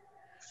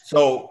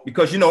 So,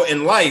 because,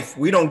 in life,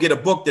 we don't get a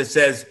book that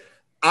says,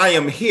 I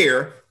am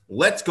here.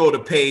 Let's go to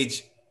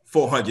page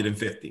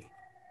 450,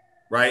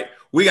 right?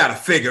 We got to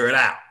figure it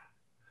out.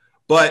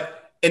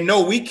 And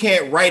no, we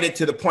can't write it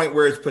to the point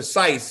where it's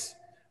precise,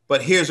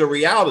 but here's a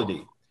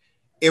reality.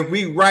 If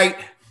we write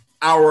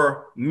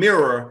our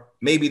mirror,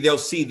 maybe they'll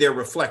see their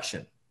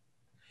reflection.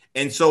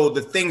 And so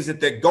the things that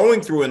they're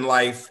going through in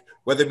life,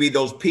 whether it be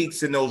those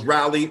peaks and those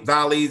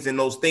valleys and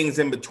those things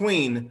in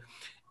between,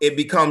 it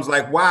becomes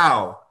like,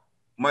 wow,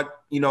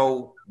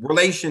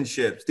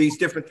 relationships, these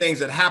different things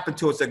that happen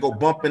to us that go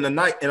bump in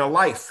a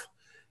life,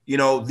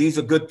 these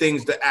are good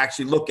things to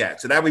actually look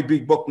at. So that would be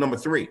book number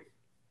 3,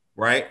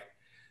 right?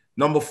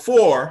 Number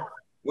 4,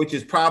 which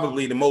is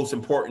probably the most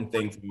important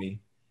thing for me,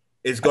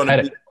 is going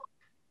to be,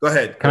 go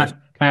ahead. Can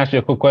I ask you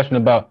a quick question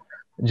about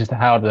just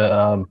how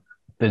the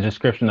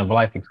description of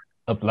life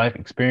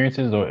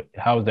experiences, or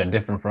how is that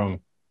different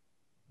from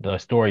the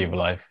story of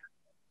life?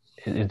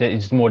 Is that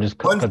it's more just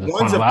because it's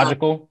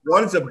chronological?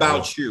 One's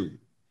about you,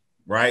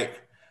 right?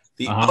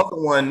 The other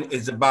one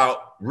is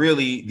about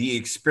really the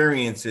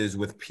experiences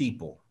with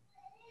people.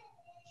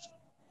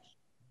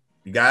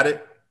 You got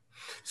it?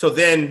 So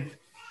then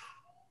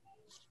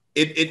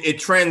it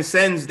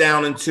transcends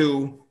down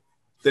into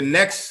the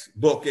next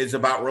book is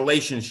about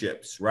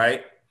relationships,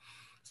 right?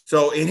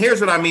 So, and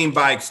here's what I mean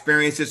by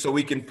experiences, so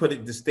we can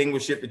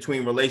distinguish it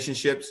between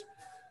relationships.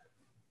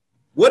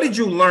 What did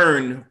you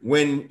learn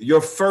when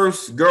your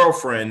first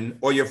girlfriend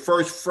or your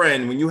first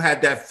friend, when you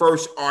had that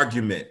first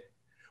argument?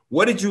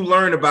 What did you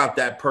learn about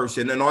that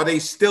person? And are they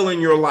still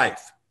in your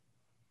life?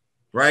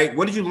 Right?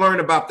 What did you learn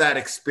about that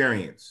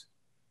experience?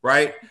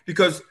 Right?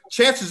 Because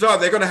chances are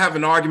they're going to have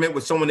an argument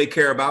with someone they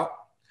care about.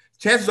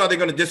 Chances are they're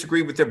going to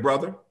disagree with their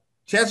brother.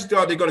 Chances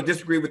are they're going to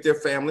disagree with their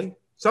family.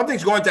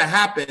 Something's going to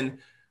happen.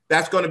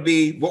 That's going to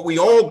be what we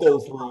all go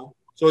through.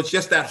 So it's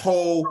just that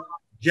whole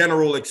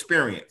general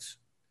experience.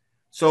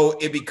 So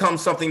it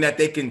becomes something that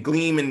they can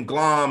gleam and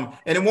glom,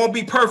 and it won't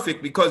be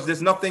perfect because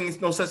there's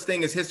no such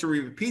thing as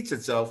history repeats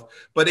itself,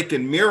 but it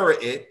can mirror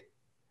it,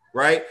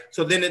 right?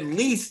 So then at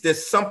least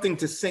there's something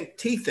to sink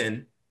teeth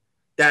in,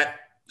 that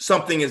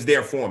something is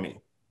there for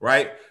me,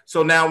 right?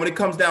 So now when it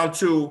comes down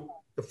to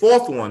the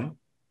 4th one,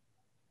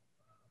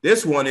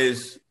 this one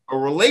is a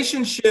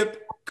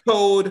relationship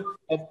code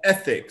of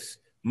ethics,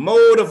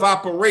 mode of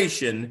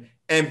operation,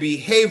 and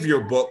behavior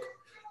book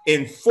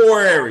in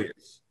 4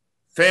 areas: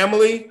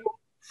 family,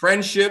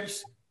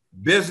 friendships,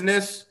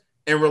 business,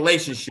 and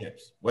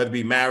relationships, whether it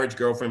be marriage,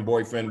 girlfriend,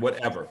 boyfriend,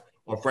 whatever,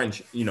 or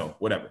friendship,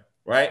 whatever,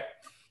 right?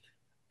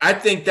 I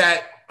think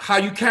that how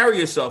you carry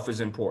yourself is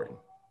important.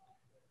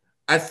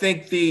 I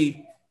think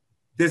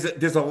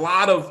there's a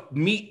lot of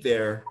meat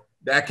there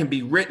that can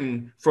be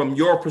written from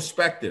your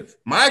perspective.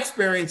 My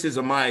experiences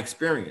are my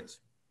experience.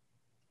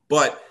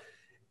 But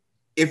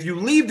if you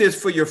leave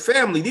this for your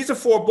family, these are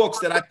 4 books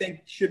that I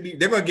think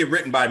they're going to get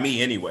written by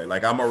me anyway.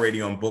 Like I'm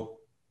already on book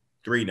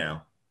 3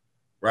 now.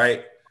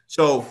 Right.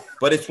 So,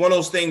 but it's one of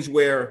those things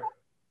where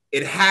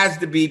it has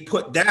to be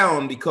put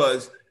down,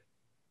 because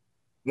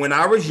when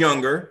I was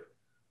younger,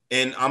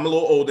 and I'm a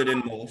little older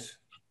than most,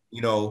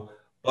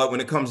 but when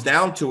it comes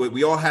down to it,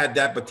 we all had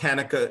that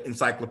Britannica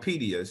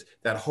encyclopedias,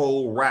 that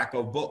whole rack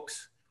of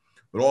books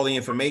with all the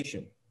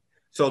information.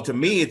 So to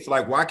me, it's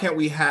like, why can't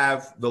we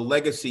have the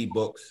legacy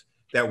books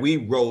that we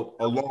wrote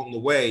along the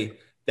way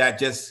that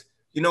just,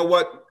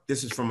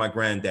 this is from my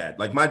granddad.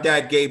 Like my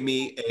dad gave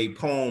me a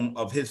poem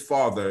of his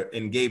father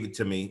and gave it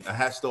to me.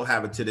 I still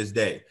have it to this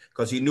day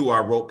because he knew I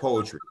wrote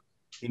poetry.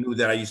 He knew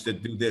that I used to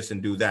do this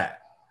and do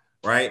that,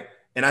 right?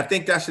 And I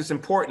think that's just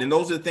important. And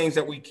those are the things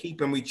that we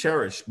keep and we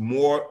cherish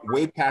more,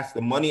 way past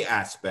the money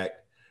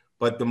aspect,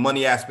 but the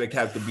money aspect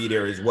has to be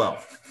there as well,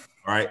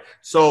 all right?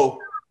 So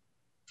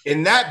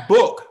in that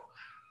book,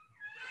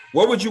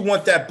 what would you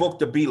want that book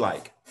to be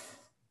like?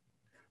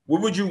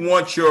 What would you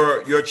want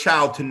your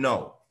child to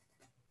know?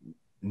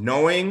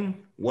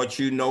 Knowing what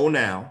you know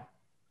now,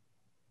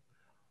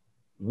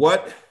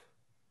 what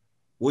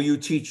will you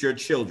teach your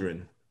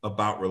children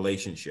about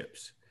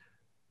relationships?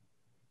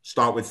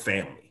 Start with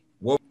family.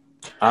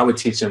 I would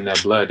teach them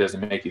that blood doesn't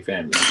make you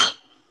family.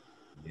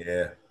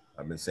 Yeah,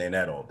 I've been saying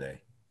that all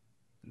day.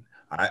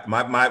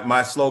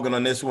 My slogan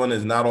on this one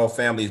is not all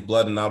family is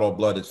blood and not all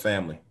blood is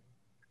family.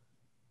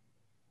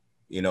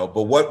 You know,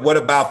 but what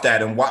about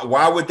that? And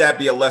why would that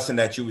be a lesson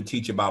that you would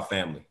teach about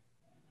family?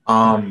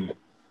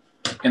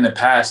 In the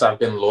past, I've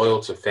been loyal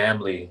to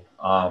family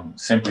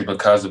simply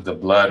because of the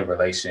blood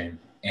relation,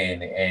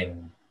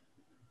 and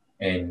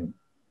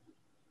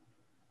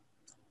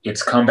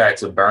it's come back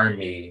to burn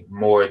me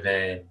more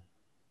than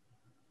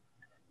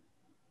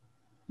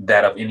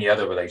that of any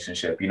other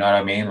relationship. You know what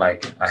I mean?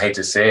 Like, I hate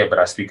to say it, but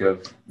I speak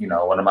of, you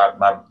know, one of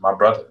my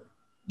brother.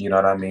 You know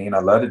what I mean? I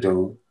love the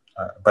dude,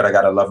 but I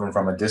gotta love him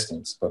from a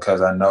distance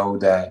because I know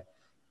that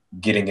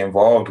getting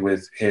involved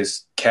with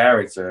his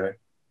character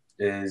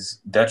is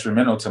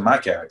detrimental to my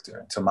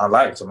character, to my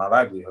life, to my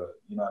livelihood.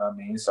 You know what I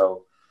mean?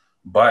 So,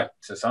 but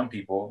to some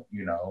people,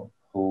 you know,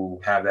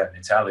 who have that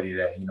mentality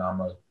that, you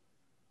know,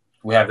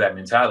 who have that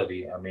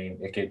mentality, I mean,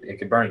 it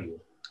could burn you.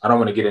 I don't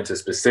want to get into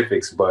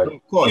specifics, but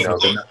of course, you know,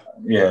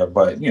 yeah,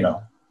 but you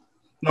know.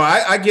 No,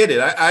 I get it.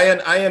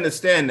 I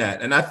understand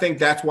that. And I think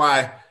that's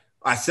why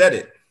I said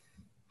it.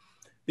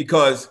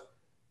 Because,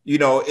 you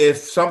know, if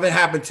something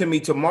happened to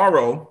me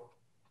tomorrow,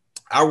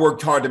 I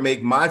worked hard to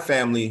make my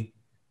family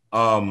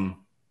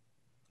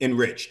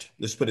enriched.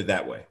 Let's put it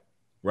that way.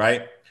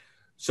 Right.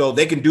 So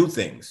they can do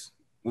things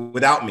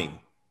without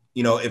me.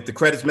 You know, if the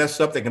credit's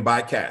messed up, they can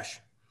buy cash.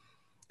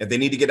 If they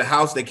need to get a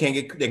house, they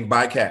can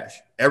buy cash.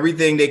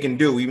 Everything they can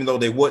do, even though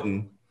they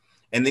wouldn't.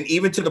 And then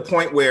even to the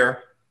point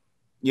where,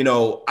 you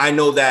know, I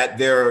know that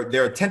there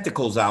are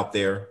tentacles out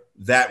there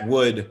that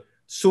would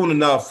soon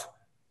enough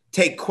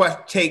try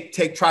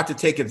to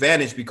take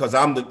advantage because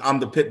I'm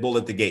the pit bull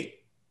at the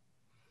gate.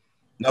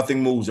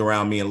 Nothing moves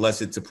around me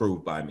unless it's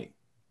approved by me,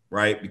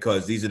 right?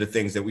 Because these are the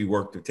things that we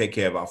work to take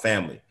care of our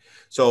family.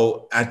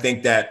 So I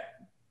think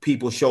that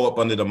people show up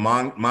under the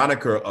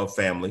moniker of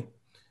family.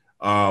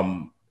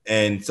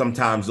 And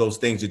sometimes those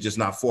things are just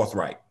not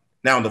forthright.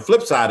 Now, on the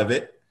flip side of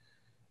it,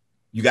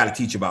 you got to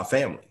teach about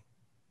family,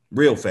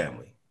 real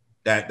family,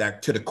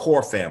 that to the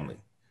core family,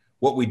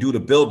 what we do to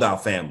build our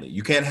family.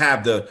 You can't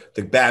have the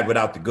bad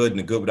without the good and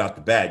the good without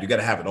the bad. You got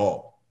to have it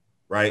all,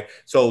 right?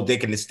 So they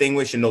can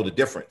distinguish and know the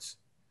difference.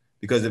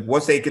 Because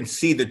once they can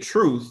see the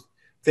truth,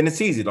 then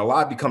it's easy. The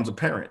lie becomes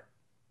apparent.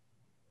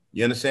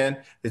 You understand?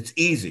 It's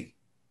easy,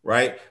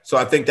 right? So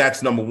I think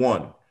that's number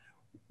one.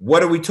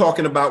 What are we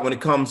talking about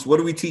what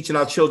are we teaching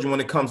our children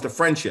when it comes to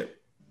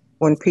friendship?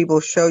 When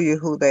people show you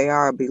who they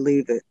are,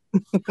 believe it.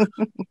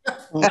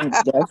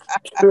 That's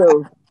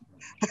true.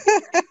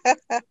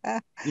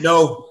 You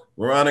know,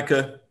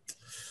 Veronica,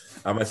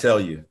 I'm going to tell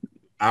you,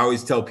 I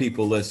always tell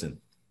people, listen,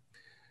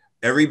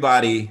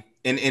 everybody,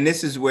 and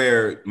this is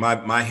where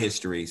my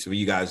history, so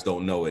you guys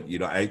don't know it, you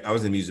know, I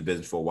was in the music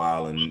business for a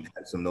while and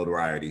had some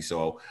notoriety.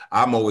 So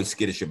I'm always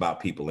skittish about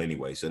people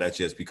anyway. So that's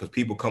just because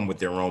people come with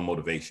their own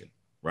motivation,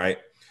 right?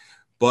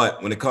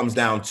 But when it comes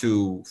down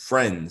to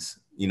friends,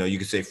 you know, you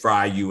could say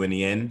fry you in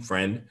the end,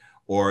 friend,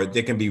 or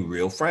they can be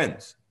real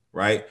friends,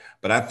 right?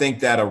 But I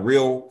think that a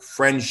real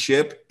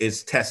friendship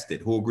is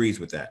tested. Who agrees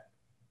with that?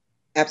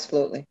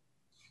 Absolutely.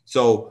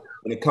 So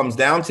when it comes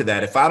down to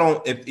that,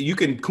 if you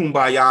can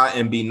kumbaya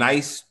and be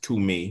nice to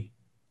me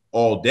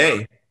all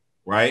day,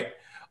 right?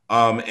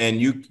 And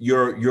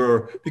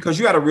you're because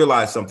you got to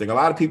realize something. A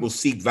lot of people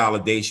seek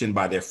validation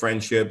by their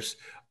friendships,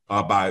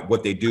 by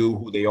what they do,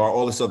 who they are,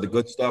 all this other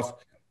good stuff.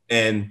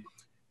 And,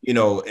 you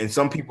know, and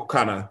some people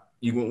kind of,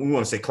 we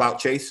want to say clout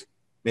chase.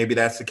 Maybe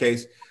that's the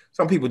case.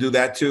 Some people do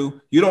that too.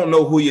 You don't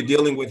know who you're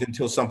dealing with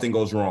until something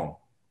goes wrong.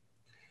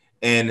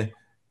 And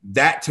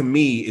that to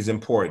me is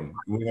important.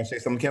 You want to say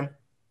something, Kim?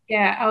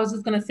 Yeah, I was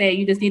just going to say,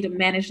 you just need to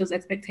manage those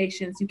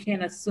expectations. You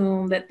can't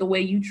assume that the way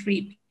you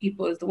treat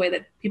people is the way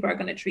that people are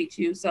going to treat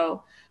you.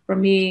 So for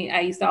me, I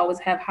used to always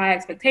have high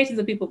expectations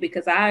of people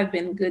because I've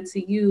been good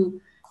to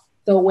you.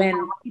 So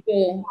when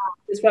people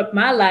disrupt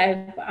my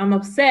life, I'm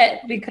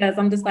upset because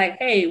I'm just like,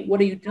 hey, what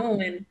are you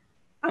doing?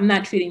 I'm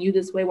not treating you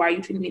this way. Why are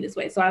you treating me this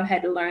way? So I've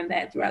had to learn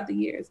that throughout the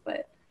years,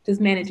 but just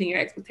managing your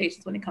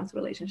expectations when it comes to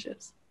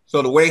relationships.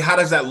 So how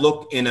does that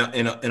look in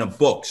a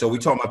book? So we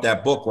talking about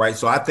that book, right?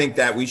 So I think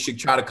that we should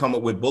try to come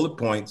up with bullet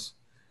points,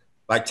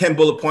 like 10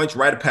 bullet points,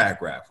 write a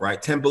paragraph,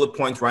 right? 10 bullet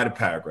points, write a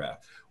paragraph.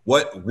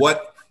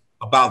 What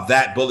about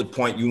that bullet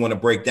point you want to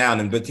break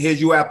down? But here's,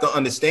 you have to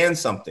understand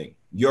something.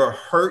 You're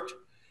hurt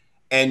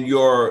and you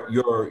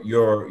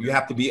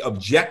have to be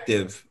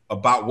objective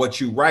about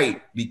what you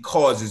write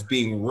because it's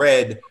being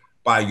read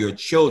by your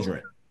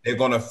children. They're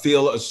going to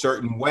feel a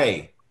certain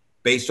way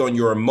based on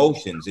your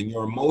emotions, and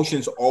your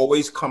emotions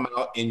always come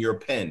out in your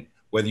pen,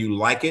 whether you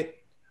like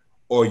it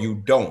or you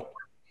don't.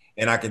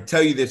 And I can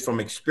tell you this from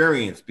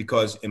experience,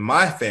 because in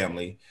my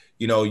family,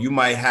 you know, you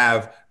might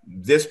have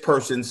this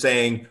person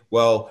saying,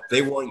 well,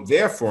 they weren't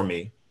there for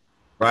me,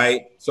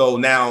 right? So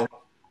now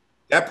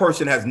that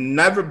person has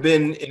never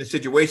been in a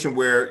situation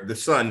where the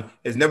son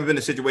has never been in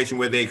a situation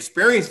where they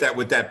experienced that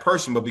with that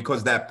person, but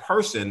because that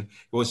person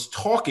was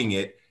talking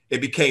it, it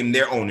became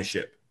their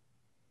ownership,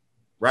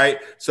 right?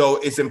 So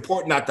it's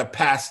important not to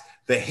pass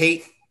the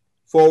hate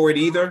forward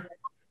either,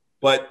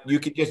 but you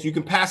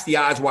can pass the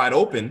eyes wide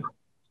open,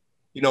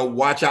 you know,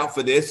 watch out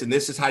for this, and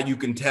this is how you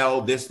can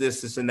tell this,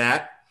 and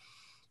that.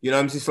 You know,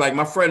 I'm just like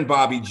my friend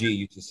Bobby G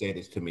used to say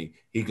this to me.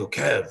 He'd go,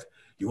 Kev,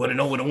 you want to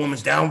know when a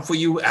woman's down for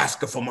you? Ask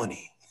her for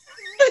money.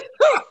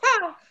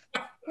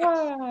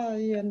 Oh,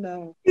 you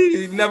know.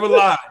 He never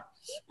lied,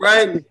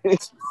 right?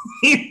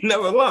 He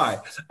never lied.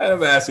 I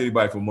never asked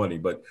anybody for money,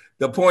 but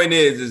the point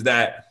is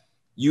that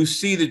you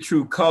see the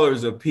true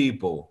colors of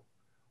people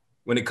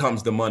when it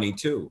comes to money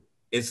too.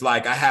 It's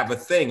like I have a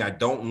thing. I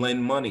don't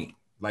lend money.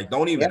 Like,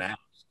 don't even ask.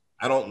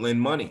 I don't lend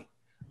money.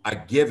 I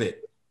give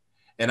it.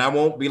 And I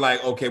won't be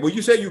like, okay, well,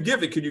 you say you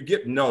give it. Could you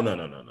give? No.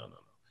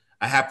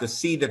 I have to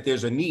see that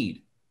there's a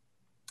need.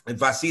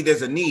 If I see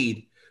there's a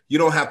need, you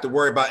don't have to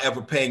worry about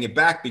ever paying it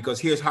back, because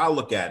here's how I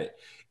look at it.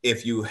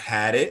 If you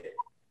had it,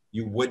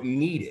 you wouldn't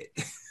need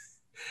it.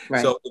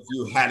 Right. So if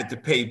you had it to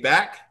pay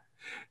back,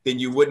 then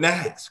you wouldn't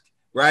ask,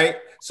 right?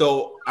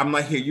 So I'm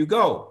like, here you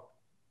go.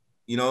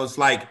 You know, it's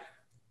like,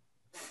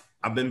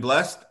 I've been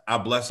blessed. I'll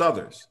bless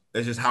others.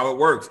 That's just how it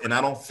works. And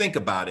I don't think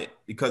about it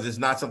because it's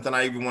not something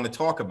I even want to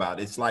talk about.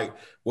 It's like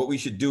what we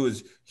should do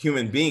as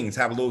human beings,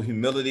 have a little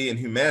humility and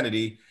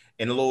humanity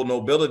and a little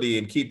nobility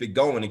and keep it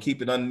going and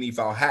keep it underneath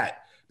our hat.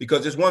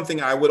 Because there's one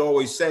thing I would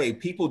always say,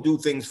 people do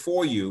things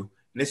for you,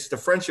 and this is the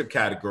friendship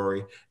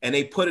category, and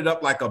they put it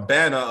up like a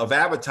banner of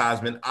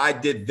advertisement. I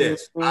did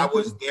this. I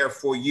was there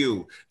for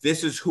you.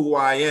 This is who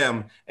I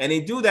am. And they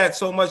do that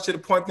so much to the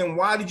point, then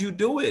why did you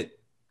do it?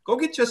 Go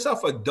get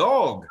yourself a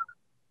dog.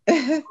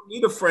 You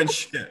need a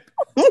friendship.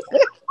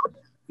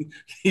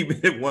 Keep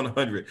it at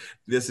 100.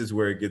 This is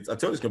where it gets, I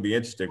told you it's going to be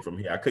interesting from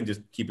here. I couldn't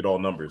just keep it all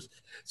numbers.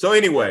 So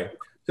anyway,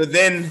 so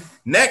then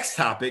next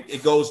topic,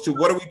 it goes to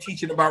what are we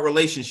teaching about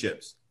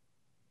relationships?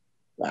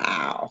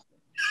 Wow.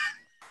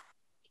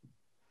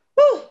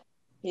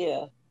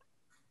 Yeah.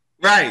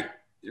 Right.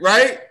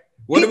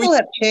 People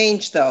have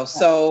changed though.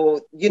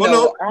 So, you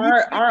know,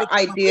 our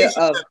idea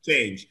of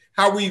change,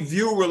 how we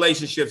view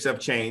relationships have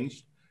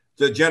changed.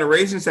 The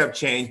generations have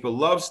changed, but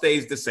love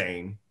stays the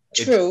same.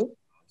 True.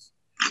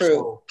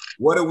 So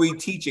what are we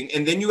teaching?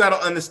 And then you got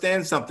to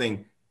understand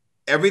something.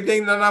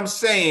 Everything that I'm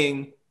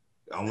saying,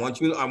 I want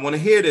to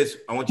hear this.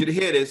 I want you to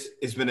hear this.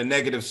 It's been a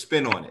negative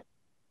spin on it,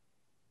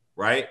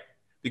 right?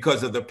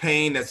 Because of the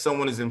pain that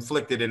someone has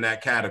inflicted in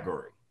that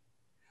category.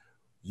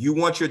 You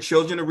want your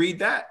children to read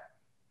that?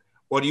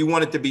 Or do you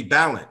want it to be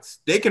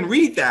balanced? They can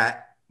read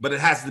that, but it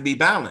has to be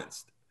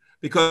balanced.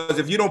 Because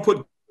if you don't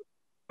put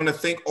to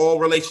think all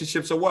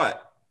relationships are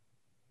what?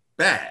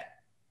 Bad.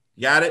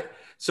 Got it?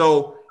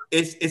 So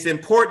it's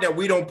important that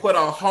we don't put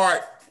our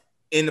heart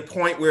in the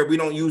point where we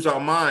don't use our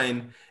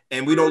mind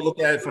and we don't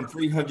look at it from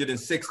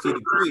 360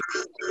 degrees.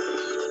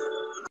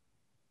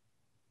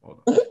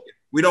 Hold on.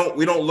 We don't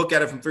look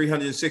at it from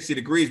 360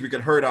 degrees. We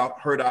can hurt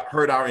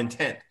our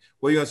intent.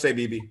 What are you gonna say,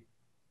 BB?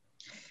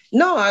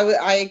 No,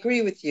 I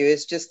agree with you.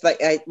 It's just like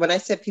when I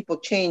said people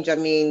change, I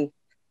mean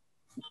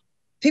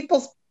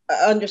people's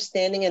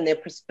understanding and their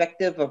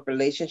perspective of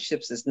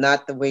relationships is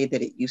not the way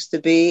that it used to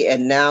be.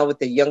 And now with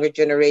the younger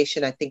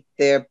generation, I think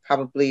they're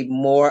probably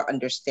more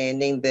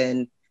understanding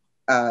than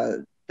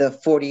the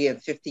 40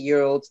 and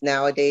 50-year-olds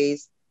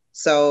nowadays.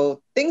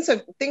 So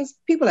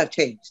people have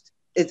changed.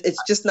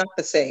 It's just not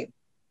the same.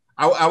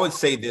 I would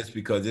say this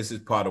because this is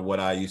part of what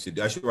I used to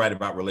do. I should write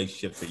about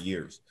relationships for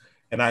years.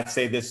 And I'd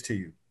say this to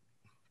you.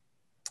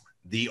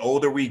 The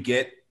older we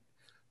get,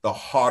 the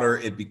harder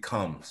it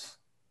becomes.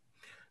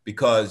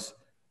 Because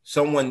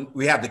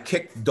we have the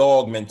kick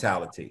dog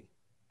mentality.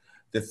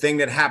 The thing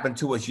that happened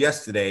to us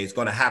yesterday is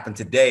going to happen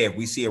today. If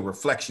we see a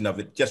reflection of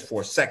it just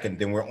for a second,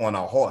 then we're on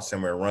our horse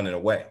and we're running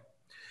away.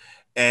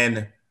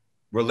 And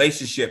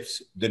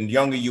relationships, the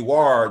younger you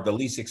are, the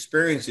least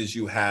experiences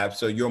you have,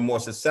 so you're more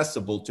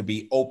susceptible to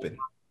be open.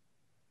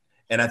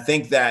 And I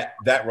think that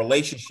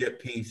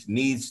relationship piece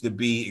needs to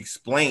be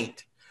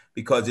explained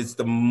because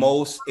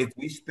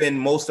we spend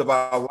most of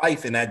our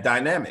life in that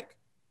dynamic.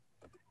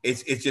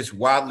 It's just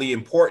wildly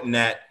important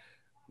that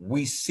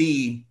we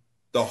see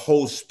the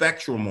whole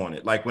spectrum on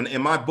it. Like when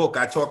in my book,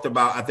 I talked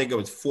about, I think it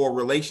was 4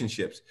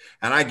 relationships,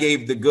 and I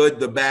gave the good,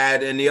 the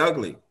bad, and the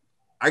ugly.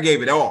 I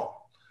gave it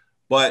all.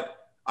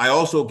 But I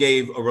also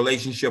gave a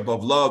relationship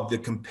of love, the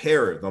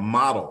compare, the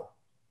model.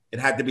 It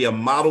had to be a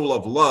model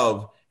of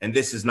love, and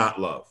this is not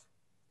love.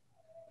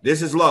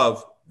 This is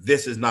love.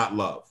 This is not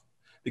love.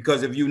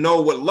 Because if you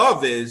know what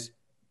love is,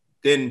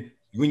 then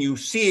when you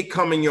see it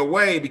coming your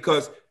way,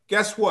 because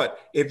guess what?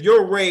 If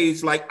you're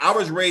raised like I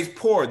was raised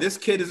poor, this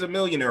kid is a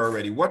millionaire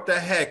already. What the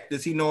heck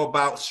does he know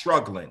about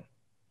struggling?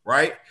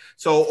 Right?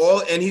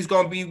 And he's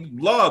going to be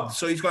loved.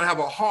 So he's going to have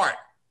a heart.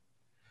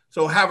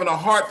 So having a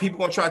heart, people are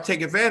going to try to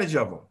take advantage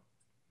of him.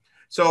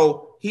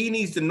 So he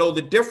needs to know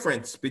the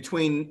difference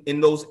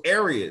in those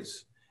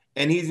areas.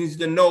 And he needs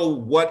to know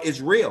what is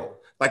real.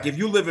 Like if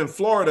you live in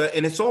Florida,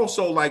 and it's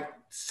also like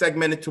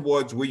segmented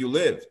towards where you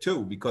live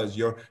too, because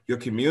your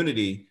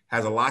community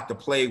has a lot to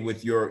play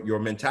with your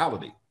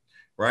mentality,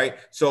 right?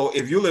 So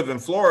if you live in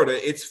Florida,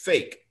 it's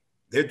fake.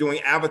 They're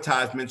doing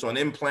advertisements on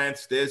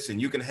implants, this,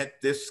 and you can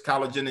hit this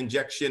collagen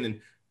injection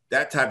and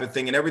that type of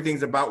thing. And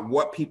everything's about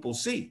what people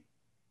see.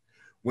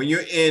 When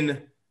you're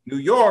in New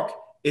York,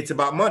 it's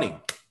about money.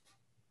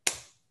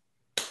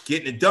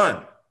 Getting it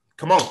done.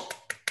 Come on,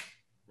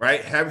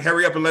 right?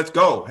 Hurry up and let's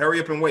go. Hurry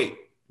up and wait,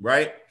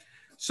 right?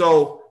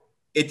 So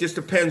it just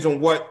depends on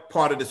what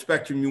part of the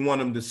spectrum you want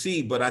them to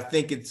see. But I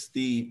think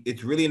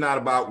it's really not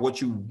about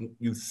what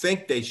you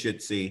think they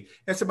should see.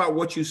 It's about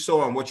what you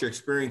saw and what your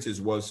experiences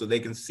was, so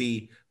they can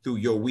see through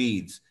your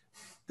weeds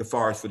the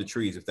forest for the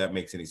trees, if that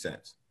makes any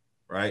sense,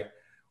 right?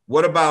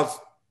 What about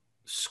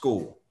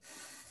school?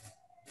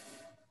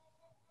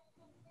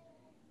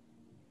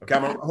 Okay,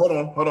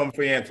 hold on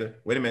before you answer.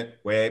 Wait a minute.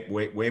 Wait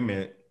a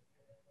minute.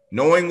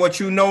 Knowing what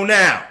you know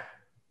now,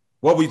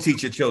 what will you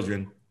teach your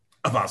children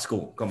about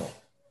school? Come on.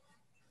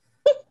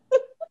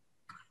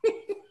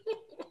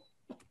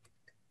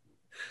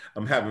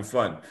 I'm having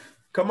fun.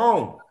 Come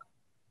on.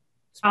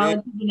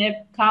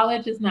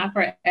 College is not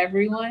for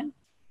everyone,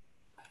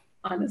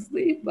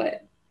 honestly,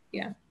 but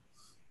yeah.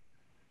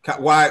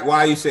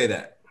 Why you say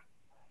that?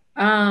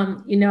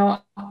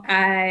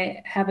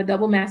 I have a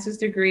double master's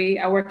degree.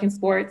 I work in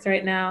sports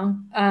right now.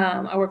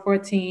 I work for a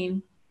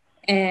team,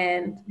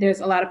 and there's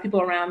a lot of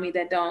people around me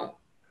that don't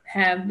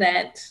have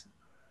that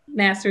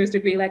master's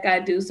degree like I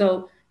do.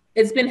 So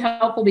it's been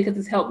helpful because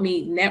it's helped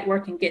me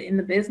network and get in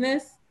the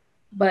business.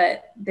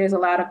 But there's a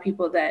lot of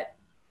people that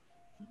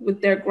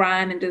with their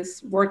grind and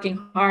just working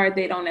hard,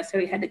 they don't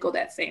necessarily have to go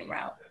that same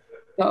route.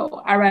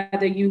 So I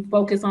rather you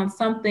focus on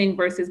something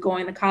versus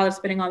going to college,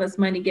 spending all this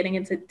money, getting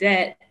into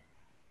debt.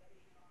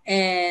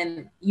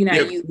 And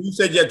you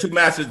said you had 2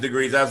 master's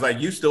degrees. I was like,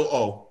 you still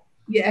owe.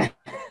 Yeah,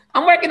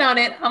 I'm working on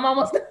it. I'm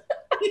almost,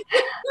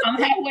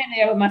 I'm halfway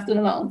there with my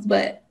student loans,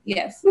 but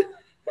yes.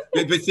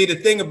 But see, the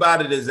thing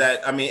about it is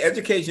that, I mean,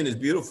 education is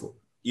beautiful,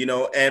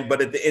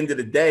 but at the end of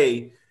the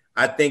day,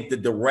 I think the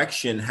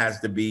direction has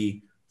to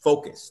be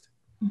focused.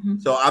 Mm-hmm.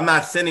 So I'm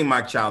not sending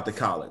my child to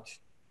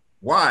college.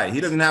 Why? He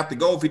doesn't have to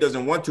go if he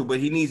doesn't want to, but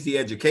he needs the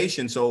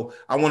education. So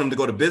I want him to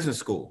go to business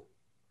school.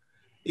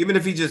 Even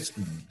if he just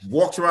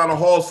walks around the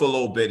halls for a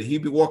little bit,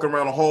 he'd be walking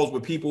around the halls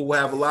with people who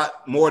have a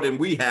lot more than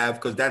we have,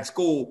 because that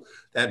school,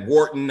 that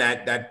Wharton,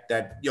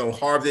 that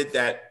Harvard,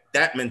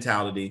 that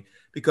mentality,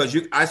 because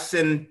I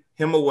send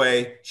him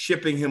away,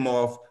 shipping him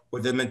off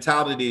with the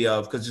mentality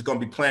of, because it's going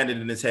to be planted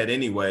in his head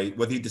anyway,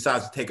 whether he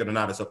decides to take it or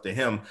not, it's up to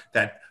him,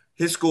 that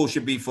his school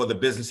should be for the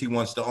business he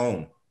wants to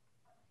own,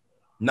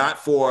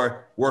 not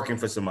for working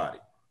for somebody.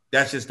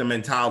 That's just the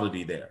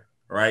mentality there,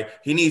 right?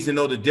 He needs to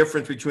know the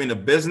difference between a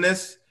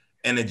business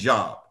and a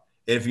job.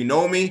 And if you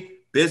know me,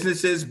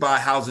 businesses buy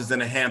houses in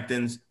the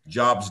Hamptons,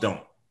 jobs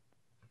don't.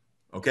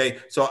 Okay,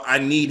 so I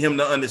need him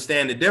to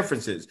understand the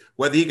differences.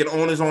 Whether he can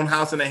own his own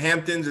house in the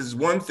Hamptons is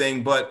one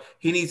thing, but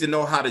he needs to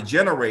know how to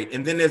generate.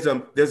 And then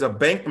there's a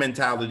bank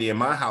mentality in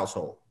my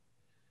household.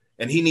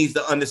 And he needs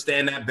to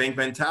understand that bank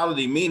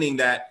mentality, meaning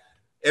that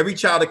every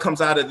child that comes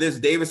out of this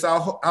Davis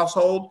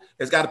household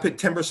has got to put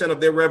 10%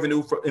 of their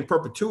revenue in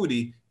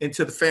perpetuity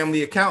into the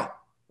family account.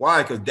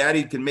 Why? Because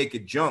daddy can make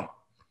it jump.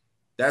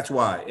 That's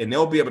why. And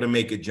they'll be able to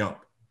make it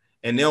jump.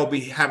 And they'll be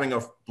having a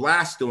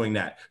blast doing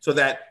that, so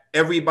that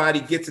everybody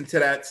gets into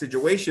that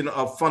situation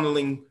of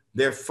funneling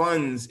their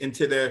funds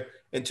into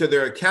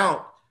their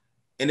account.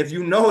 And if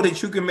you know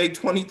that you can make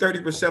 20,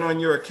 30% on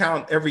your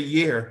account every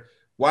year,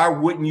 why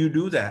wouldn't you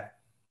do that?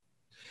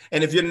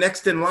 And if you're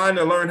next in line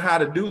to learn how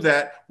to do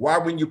that, why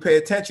wouldn't you pay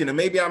attention? And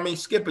maybe I may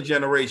skip a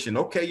generation.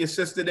 Okay, your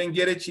sister didn't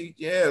get it.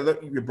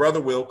 Look, your brother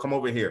will come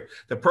over here.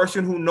 The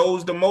person who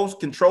knows the most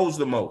controls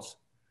the most,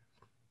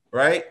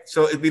 right?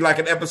 So it'd be like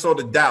an episode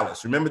of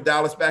Dallas. Remember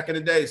Dallas back in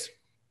the days?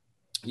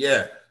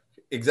 Yeah.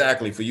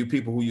 Exactly, for you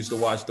people who used to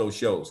watch those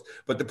shows.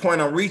 But the point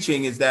I'm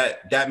reaching is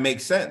that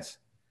makes sense.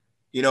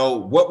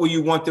 What will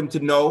you want them to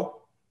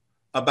know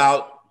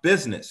about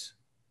business?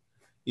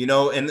 And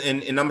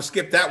I'm gonna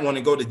skip that one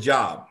and go to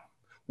job.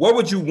 What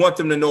would you want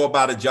them to know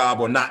about a job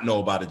or not know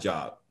about a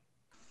job?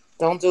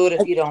 Don't do it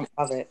if you don't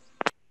love it.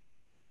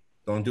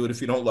 Don't do it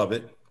if you don't love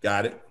it.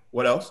 Got it.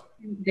 What else?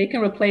 They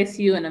can replace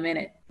you in a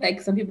minute.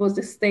 Like some people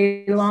just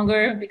stay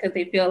longer because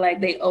they feel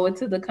like they owe it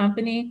to the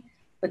company,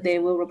 but they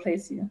will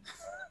replace you.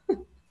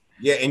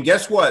 Yeah, and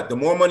guess what? The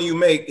more money you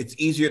make, it's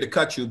easier to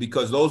cut you,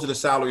 because those are the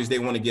salaries they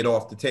want to get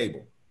off the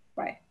table.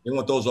 Right. They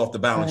want those off the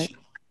balance sheet.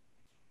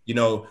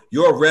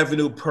 You're a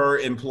revenue per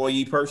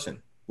employee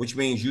person, which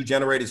means you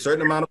generate a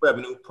certain amount of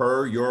revenue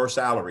per your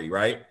salary,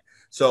 right?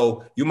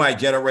 So you might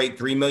generate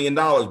 $3 million,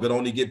 but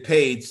only get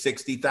paid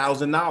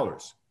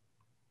 $60,000,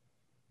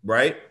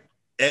 right?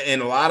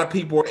 And a lot of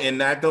people are in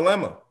that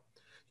dilemma.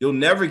 You'll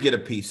never get a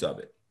piece of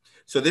it.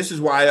 So this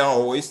is why I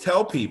always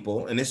tell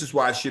people, and this is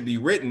why it should be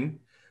written,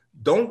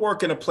 don't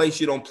work in a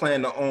place you don't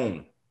plan to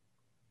own.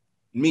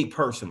 Me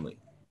personally.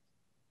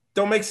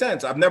 Don't make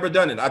sense. I've never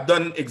done it. I've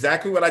done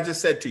exactly what I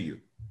just said to you.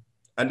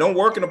 And don't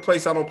work in a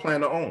place I don't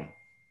plan to own.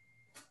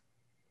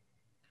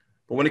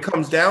 But when it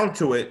comes down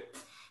to it,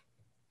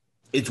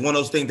 it's one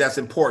of those things that's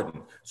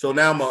important. So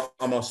now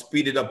I'm gonna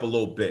speed it up a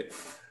little bit.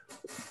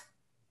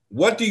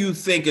 What do you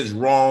think is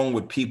wrong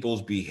with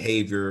people's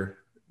behavior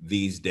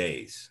these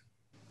days?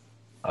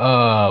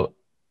 Are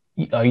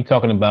you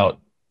talking about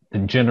the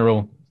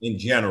general? In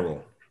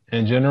general.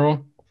 In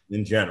general?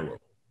 In general.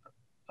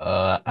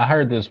 I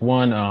heard this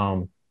one.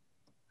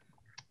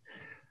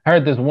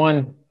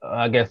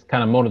 I guess,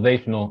 kind of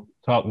motivational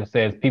talk that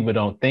says people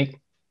don't think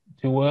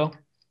too well.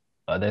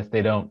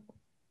 They're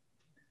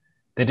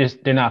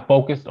not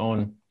focused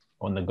on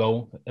the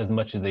goal as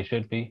much as they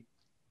should be.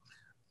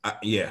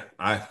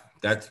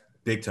 That's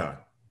big time.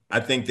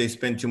 I think they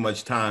spend too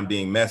much time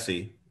being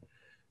messy,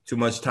 too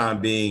much time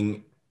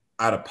being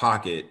out of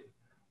pocket.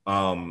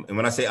 And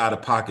when I say out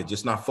of pocket,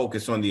 just not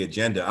focused on the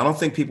agenda. I don't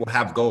think people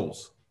have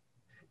goals.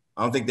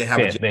 I don't think they have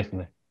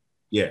basically.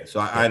 Yeah, so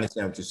I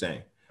understand what you're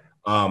saying.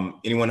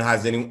 Anyone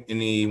has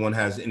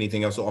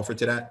anything else to offer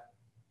to that?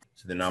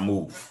 So then I'll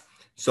move.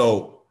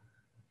 So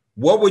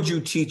what would you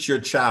teach your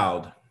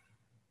child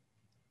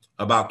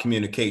about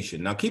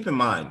communication? Now, keep in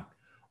mind,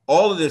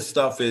 all of this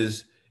stuff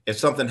is, if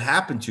something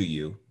happened to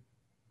you,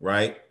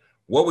 right?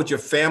 What would your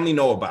family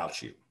know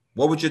about you?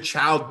 What would your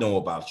child know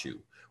about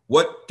you?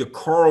 What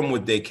decorum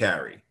would they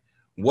carry?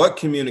 What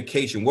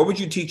communication? What would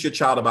you teach your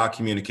child about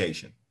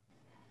communication?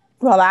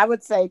 Well, I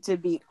would say to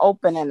be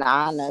open and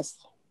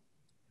honest.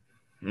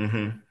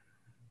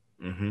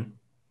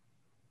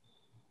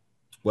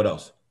 What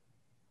else?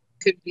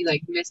 Could be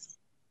like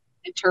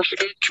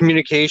misinterpreted.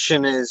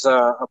 Communication is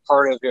a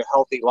part of your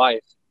healthy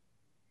life.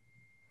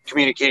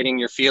 Communicating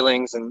your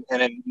feelings and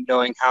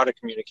knowing how to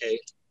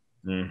communicate.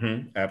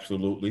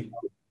 Absolutely.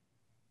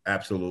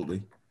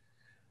 Absolutely.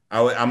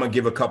 I'm going to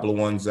give a couple of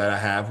ones that I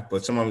have,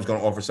 but someone was going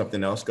to offer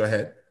something else. Go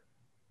ahead.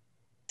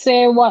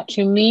 Say what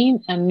you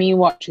mean and mean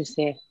what you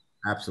say.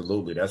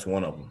 Absolutely. That's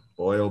one of them.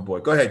 Boy, oh boy.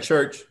 Go ahead,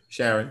 Church.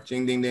 Sharon.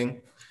 Ding, ding,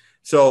 ding.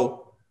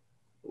 So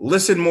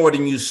listen more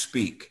than you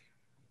speak.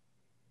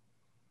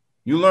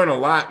 You learn a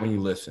lot when you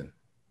listen.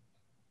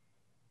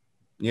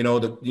 You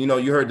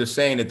heard the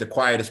saying that the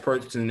quietest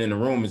person in the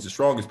room is the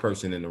strongest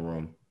person in the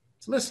room.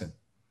 So listen.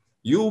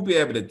 You'll be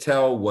able to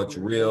tell what's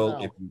real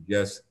if you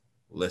just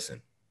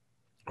listen.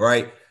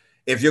 Right?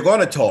 If you're going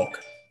to talk,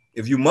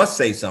 if you must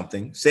say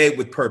something, say it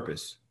with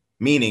purpose,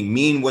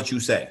 mean what you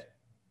say.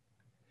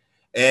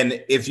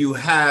 And if you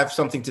have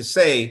something to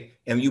say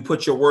and you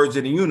put your words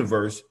in the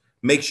universe,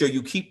 make sure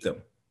you keep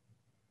them.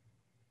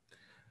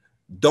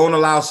 Don't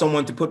allow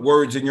someone to put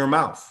words in your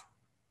mouth,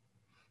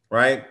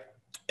 right?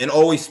 And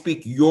always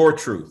speak your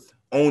truth,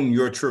 own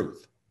your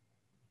truth.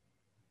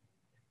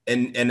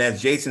 And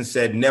as Jason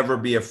said, never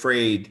be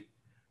afraid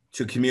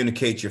to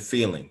communicate your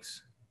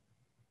feelings.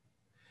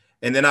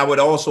 And then I would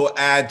also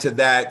add to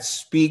that,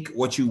 speak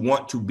what you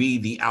want to be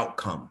the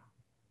outcome.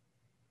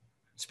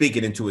 Speak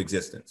it into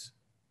existence.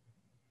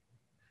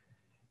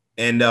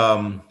 And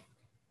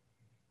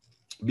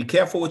be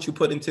careful what you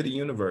put into the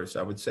universe.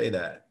 I would say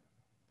that.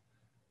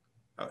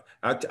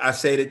 I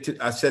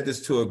said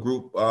this to a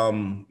group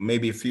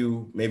maybe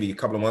a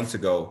couple of months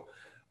ago.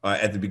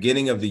 At the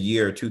beginning of the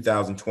year,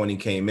 2020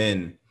 came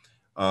in.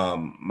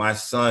 My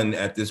son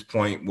at this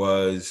point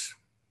was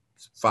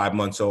 5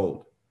 months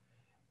old.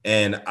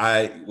 And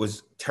I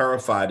was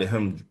terrified of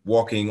him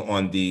walking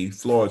on the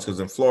floors, because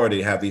in Florida,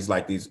 they have these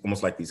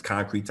almost like these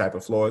concrete type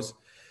of floors.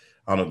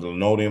 I don't know, the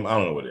linoleum, I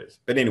don't know what it is.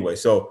 But anyway,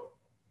 so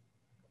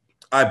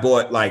I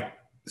bought like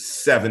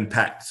 7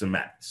 packs of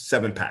mats,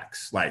 7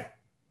 packs, like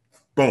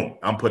boom,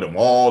 I'm putting them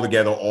all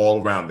together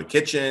all around the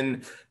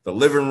kitchen, the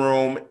living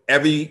room,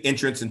 every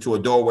entrance into a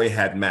doorway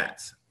had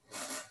mats.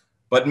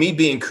 But me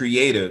being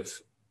creative,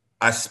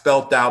 I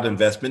spelt out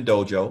Investment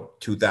Dojo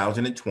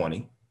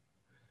 2020.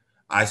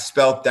 I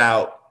spelt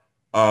out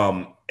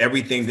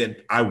everything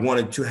that I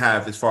wanted to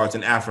have as far as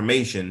an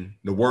affirmation.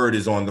 The word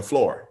is on the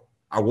floor.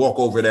 I walk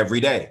over it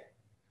every day.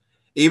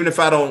 Even if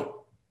I don't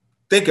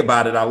think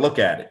about it, I look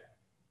at it.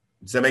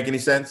 Does that make any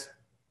sense?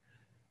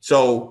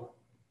 So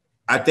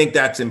I think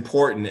that's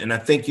important. And I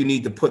think you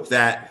need to put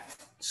that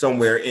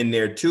somewhere in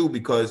there too,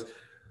 because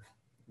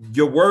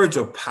your words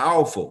are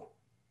powerful.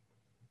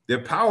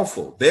 They're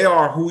powerful. They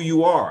are who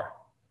you are.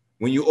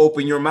 When you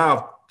open your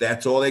mouth,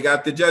 that's all they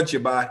got to judge you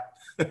by.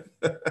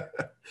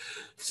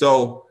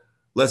 So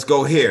let's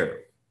go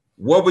here.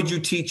 What would you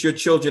teach your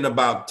children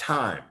about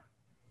time?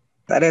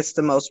 That it's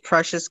the most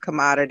precious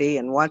commodity,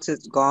 and once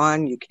it's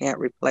gone, you can't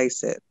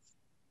replace it.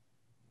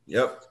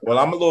 Yep. Well,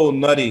 I'm a little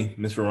nutty,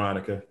 Miss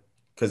Veronica,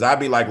 because I'd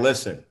be like,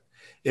 listen,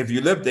 if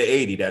you live to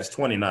 80, that's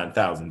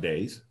 29,000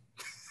 days.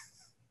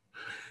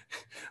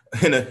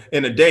 In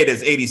a day,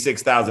 there's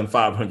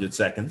 86,500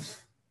 seconds.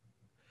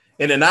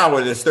 In an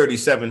hour, there's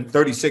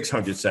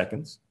 3,600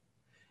 seconds.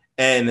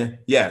 And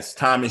yes,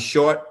 time is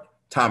short,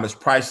 time is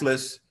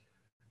priceless.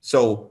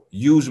 So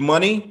use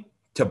money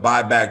to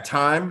buy back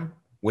time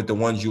with the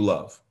ones you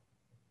love.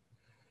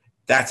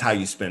 That's how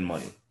you spend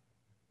money.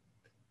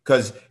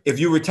 Because if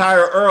you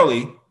retire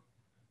early,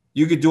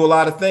 you could do a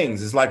lot of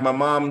things. It's like my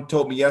mom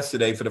told me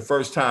yesterday for the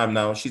first time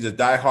now, she's a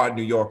diehard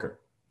New Yorker,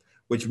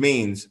 which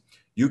means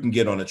you can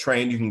get on a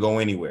train, you can go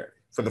anywhere.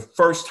 For the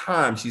first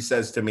time, she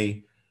says to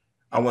me,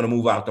 I want to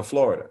move out to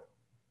Florida.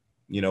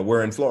 You know,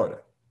 we're in Florida.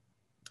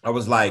 I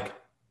was like,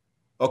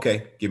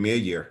 okay, give me a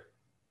year.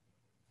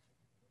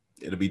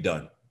 It'll be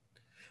done.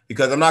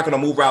 Because I'm not going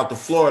to move out to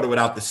Florida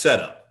without the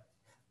setup.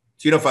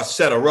 So, you know, if I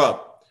set her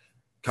up,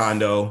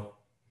 condo,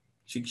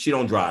 she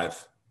don't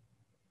drive.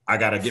 I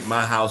got to get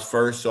my house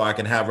first so I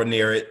can have her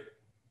near it.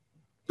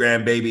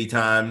 Grandbaby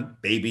time,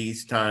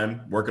 babies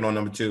time, working on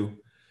number 2,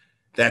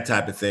 that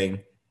type of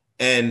thing.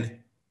 And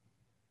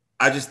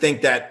I just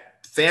think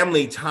that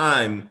family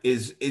time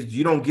is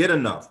you don't get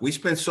enough. We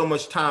spend so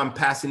much time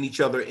passing each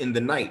other in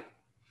the night.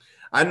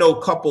 I know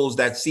couples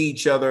that see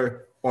each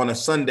other on a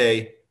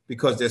Sunday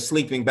because they're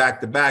sleeping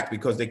back to back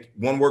because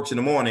one works in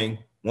the morning,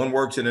 one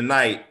works in the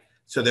night.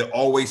 So they're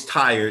always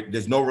tired.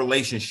 There's no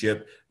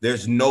relationship.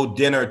 There's no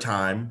dinner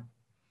time.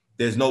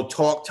 There's no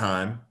talk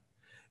time.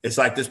 It's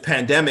like this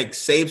pandemic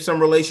saved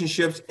some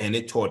relationships and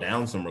it tore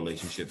down some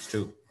relationships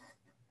too.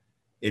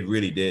 It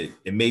really did.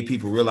 It made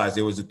people realize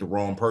they was at the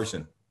wrong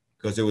person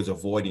because it was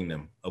avoiding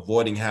them,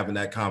 avoiding having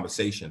that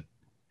conversation.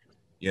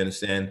 You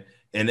understand?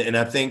 And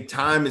I think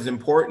time is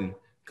important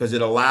because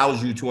it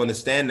allows you to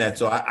understand that.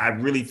 So I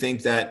really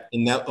think that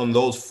on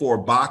those 4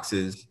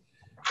 boxes,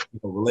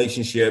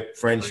 relationship,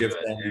 friendship,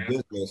 family,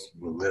 business,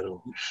 you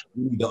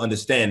need to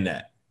understand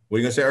that. What are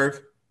you gonna say,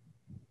 Irv?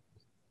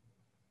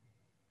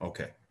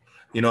 Okay.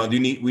 You know, we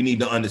need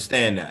to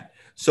understand that.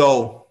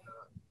 So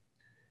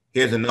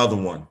here's another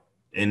one.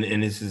 And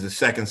this is the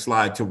second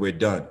slide till we're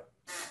done.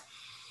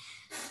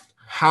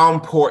 How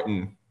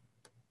important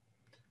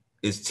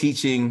is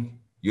teaching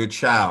your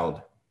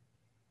child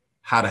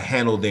how to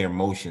handle their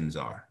emotions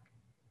are?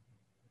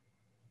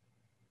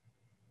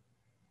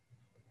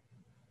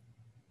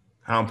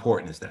 How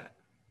important is that?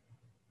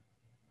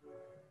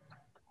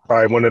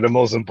 Probably one of the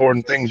most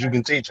important things you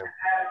can teach them.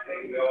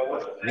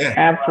 Yeah.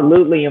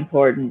 Absolutely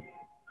important.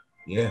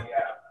 Yeah,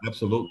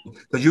 absolutely.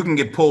 Because you can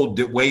get pulled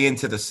way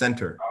into the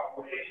center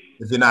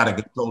if you're not in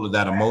control of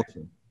that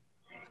emotion.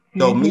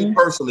 So me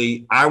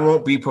personally, I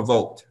won't be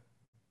provoked.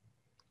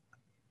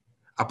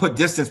 I put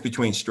distance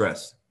between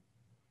stress.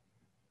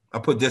 I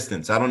put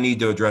distance. I don't need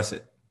to address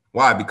it.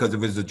 Why? Because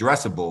if it's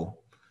addressable,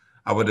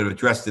 I would have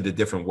addressed it a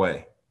different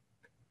way.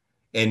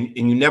 And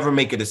you never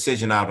make a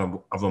decision out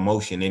of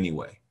emotion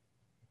anyway.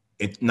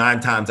 9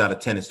 times out of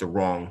 10, it's the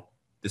wrong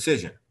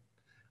decision.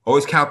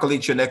 Always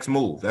calculate your next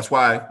move. That's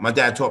why my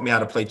dad taught me how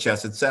to play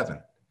chess at 7.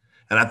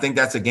 And I think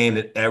that's a game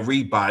that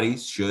everybody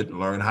should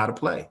learn how to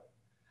play.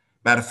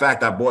 Matter of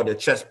fact, I bought a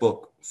chess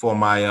book for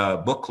my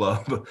book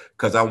club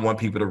because I want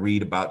people to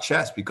read about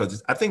chess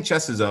because I think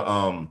chess is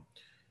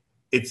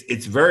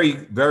it's very,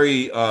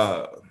 very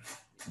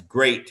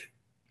great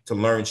to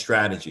learn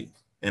strategy.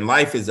 And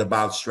life is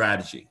about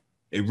strategy.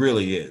 It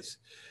really is.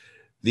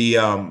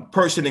 The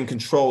person in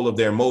control of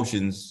their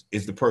emotions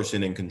is the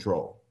person in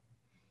control.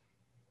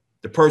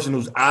 The person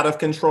who's out of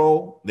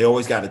control, they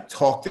always got to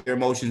talk their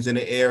emotions in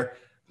the air.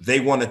 They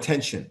want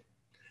attention.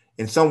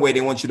 In some way, they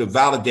want you to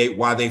validate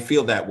why they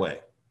feel that way.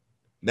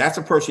 That's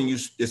a person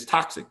is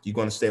toxic. You're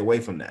going to stay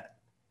away from that,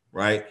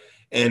 right?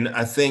 And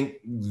I think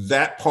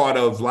that part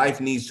of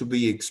life needs to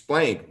be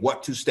explained,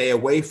 what to stay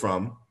away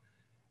from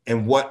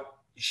and what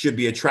should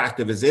be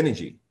attractive as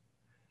energy.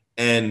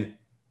 And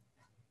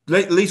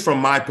at least from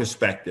my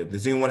perspective,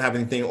 does anyone have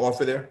anything to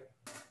offer there?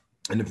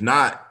 And if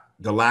not,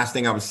 the last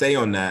thing I would say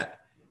on that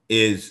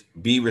is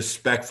be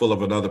respectful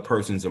of another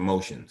person's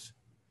emotions.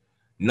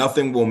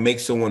 Nothing will make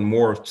someone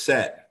more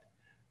upset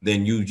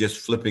than you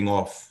just flipping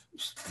off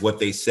what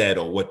they said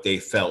or what they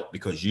felt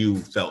because you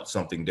felt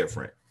something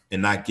different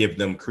and not give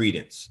them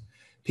credence.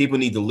 People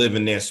need to live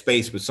in their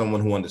space with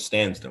someone who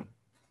understands them.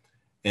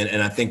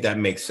 And I think that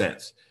makes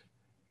sense.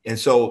 And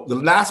so the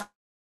last I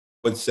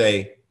would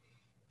say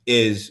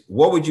is,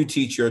 what would you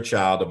teach your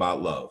child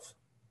about love?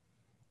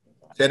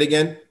 Say it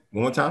again,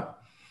 one more time.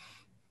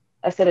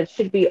 I said it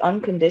should be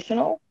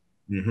unconditional.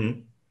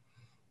 Mm-hmm.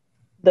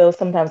 Though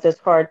sometimes it's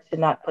hard to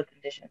not put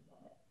conditions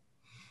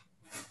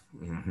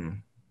on it. Mm-hmm.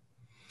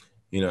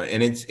 You know,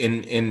 and it's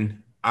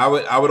I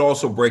would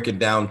also break it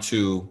down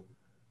to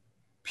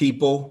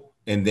people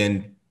and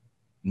then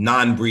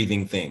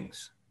non-breathing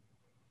things.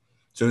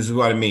 So this is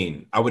what I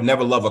mean. I would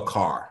never love a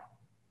car.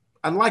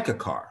 I like a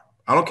car.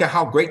 I don't care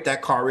how great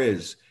that car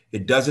is.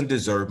 It doesn't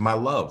deserve my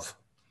love.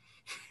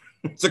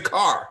 It's a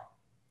car.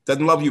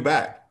 Doesn't love you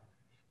back,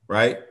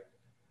 right?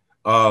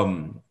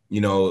 You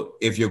know,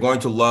 if you're going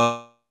to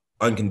love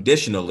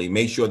unconditionally,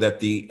 make sure that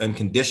the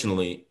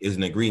unconditionally is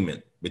an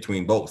agreement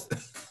between both.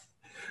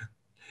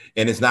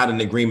 And it's not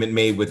an agreement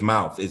made with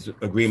mouth. It's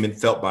agreement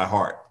felt by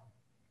heart.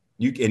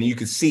 You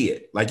can see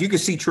it. Like you can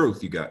see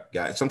truth, you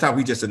guys. Sometimes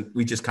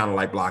we just kind of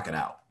like block it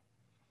out.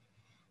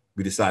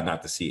 We decide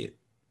not to see it.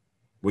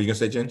 What are you gonna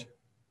say, Ginger?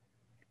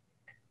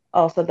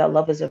 Also, that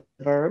love is a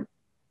verb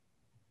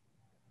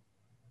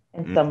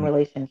in some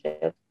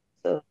relationships.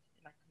 So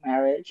like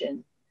marriage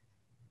and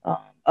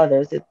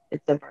others,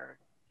 it's a verb.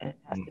 And it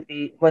has to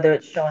be, whether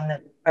it's showing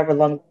that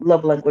whatever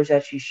love language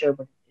that she showed,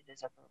 but it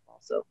is a verb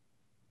also.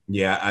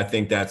 Yeah, I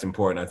think that's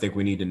important. I think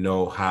we need to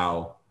know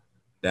how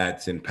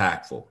that's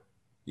impactful,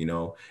 you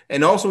know,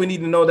 and also we need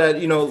to know that,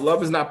 you know,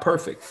 love is not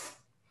perfect.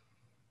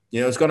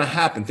 You know, it's going to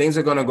happen. Things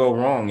are going to go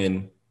wrong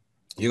and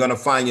you're going to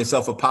find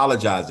yourself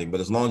apologizing.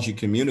 But as long as you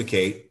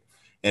communicate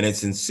and it's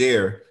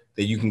sincere,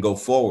 that you can go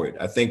forward.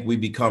 I think we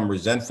become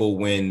resentful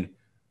when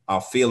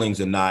our feelings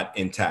are not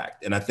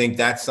intact. And I think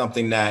that's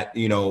something that,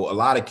 you know, a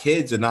lot of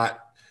kids are not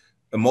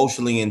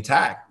emotionally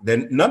intact.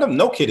 Then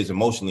no kid is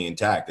emotionally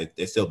intact.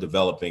 They're still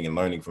developing and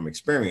learning from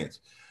experience.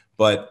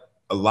 But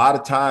a lot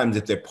of times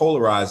if they're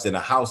polarized in a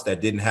house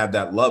that didn't have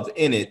that love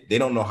in it, they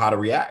don't know how to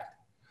react.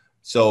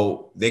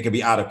 So they can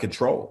be out of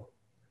control.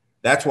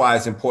 That's why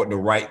it's important to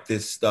write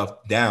this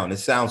stuff down. It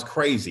sounds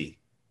crazy,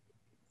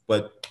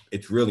 but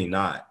it's really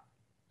not.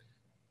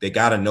 They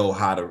got to know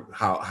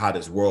how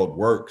this world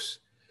works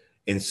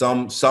and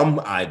some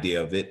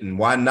idea of it. And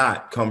why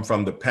not come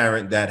from the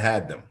parent that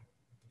had them?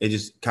 It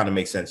just kind of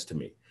makes sense to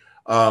me.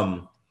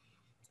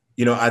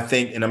 You know, I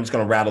think, and I'm just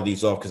going to rattle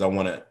these off because I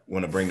want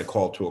to bring the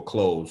call to a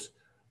close.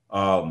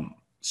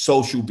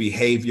 Social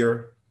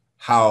behavior,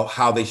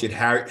 how they should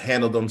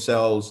handle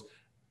themselves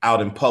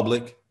out in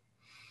public.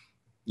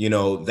 You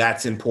know,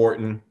 that's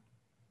important.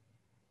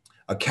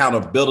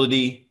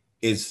 Accountability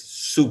is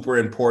super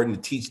important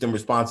to teach them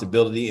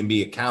responsibility and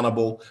be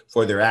accountable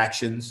for their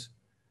actions.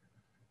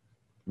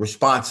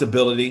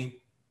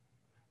 Responsibility,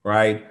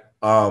 right?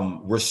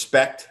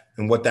 Respect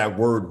and what that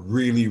word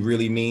really,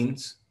 really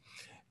means.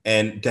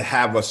 And to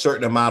have a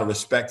certain amount of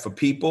respect for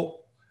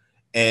people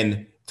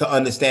and to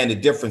understand the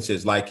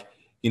differences. Like,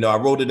 you know, I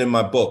wrote it in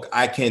my book.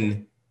 I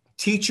can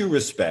teach you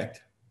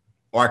respect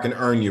or I can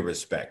earn your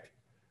respect.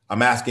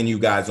 I'm asking you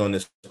guys on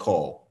this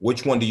call,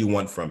 which one do you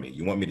want from me?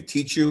 You want me to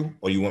teach you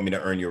or you want me to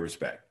earn your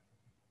respect?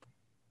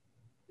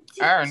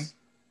 Earn.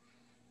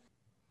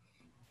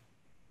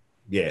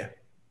 Yeah.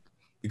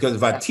 Because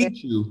if I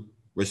teach you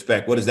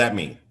respect, what does that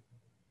mean?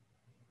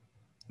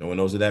 No one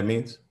knows what that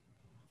means?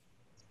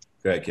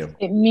 Go ahead, Kim.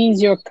 It means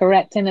you're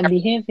correcting a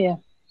behavior.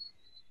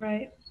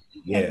 Right.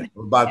 Yeah.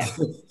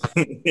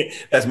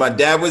 As my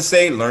dad would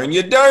say, learn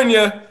your darn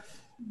ya.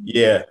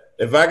 Yeah.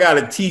 If I got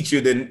to teach you,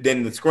 then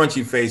the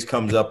scrunchy face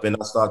comes up and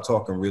I start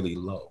talking really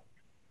low.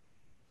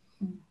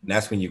 And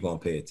that's when you're going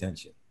to pay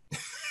attention.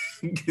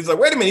 He's like,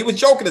 wait a minute, he was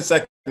joking a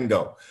second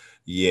ago.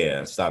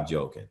 Yeah, stop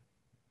joking.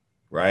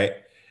 Right?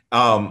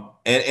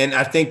 And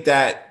I think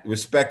that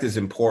respect is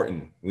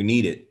important. We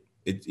need it.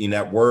 It's in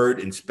that word,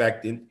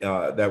 inspecting,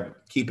 that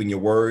keeping your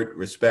word,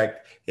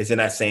 respect is in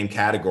that same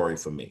category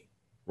for me.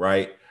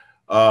 Right?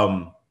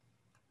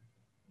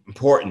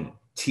 Important.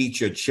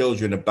 Teach your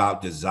children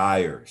about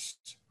desires.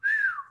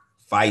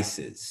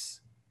 Vices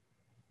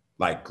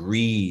like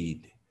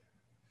greed.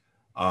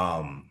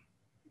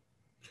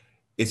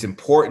 It's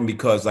important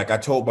because, like I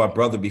told my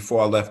brother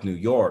before I left New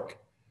York,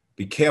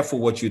 be careful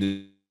what you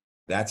do.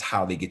 That's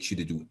how they get you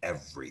to do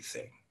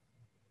everything.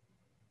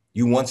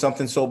 You want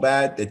something so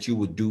bad that you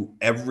would do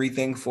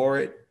everything for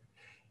it.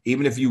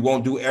 Even if you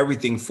won't do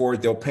everything for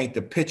it, they'll paint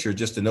the picture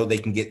just to know they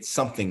can get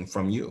something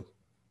from you.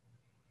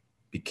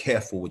 Be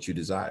careful what you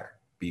desire.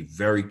 Be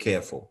very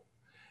careful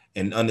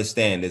and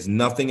understand there's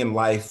nothing in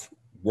life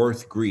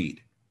worth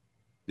greed.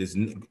 There's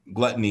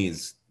gluttony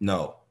is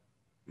no.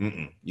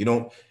 You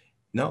don't,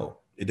 no,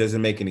 it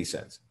doesn't make any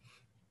sense.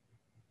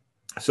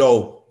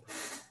 So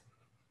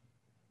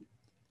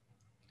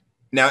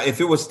now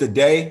if it was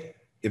today,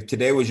 if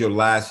today was your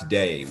last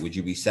day, would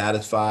you be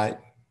satisfied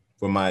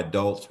for my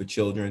adults with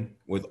children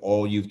with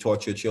all you've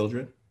taught your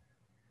children?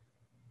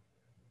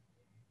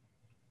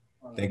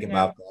 Think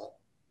about that.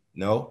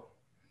 No?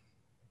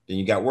 Then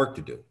you got work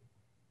to do.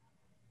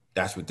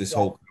 That's what this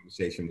whole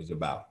conversation was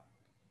about.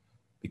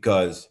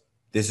 Because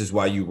this is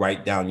why you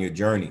write down your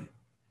journey.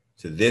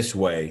 So this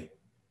way,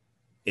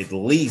 at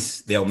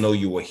least they'll know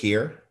you were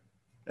here.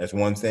 That's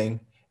one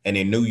thing. And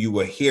they knew you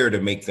were here to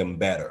make them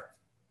better.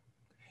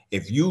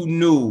 If you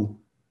knew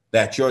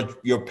that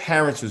your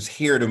parents was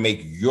here to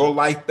make your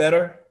life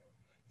better,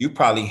 you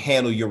probably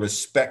handle your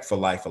respect for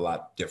life a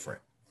lot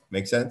different.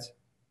 Make sense?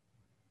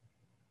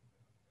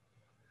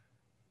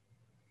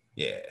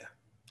 Yeah,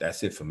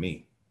 that's it for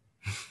me.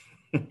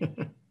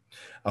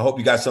 I hope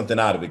you got something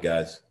out of it,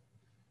 guys.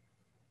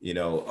 You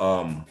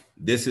know,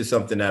 this is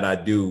something that I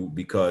do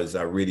because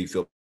I really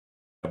feel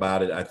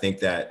about it. I think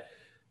that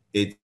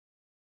it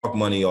talk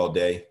money all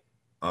day.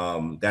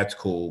 That's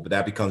cool, but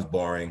that becomes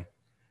boring.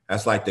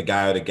 That's like the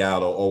guy or the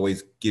gal that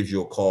always gives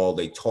you a call.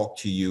 They talk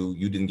to you.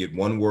 You didn't get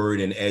one word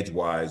in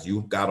edgewise.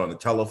 You got on the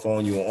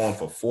telephone. You were on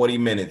for 40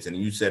 minutes and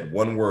you said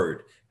one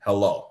word,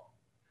 hello.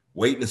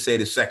 Waiting to say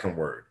the second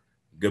word,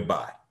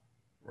 goodbye,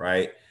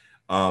 right?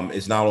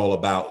 It's not all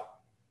about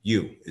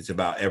you. It's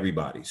about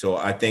everybody. So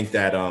I think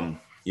that,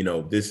 you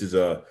know, this is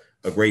a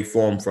great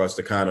forum for us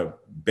to kind of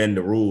bend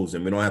the rules,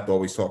 and we don't have to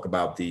always talk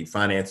about the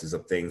finances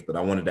of things, but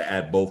I wanted to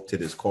add both to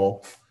this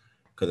call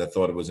because I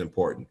thought it was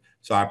important.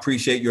 So I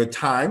appreciate your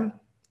time.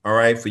 All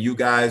right. For you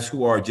guys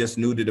who are just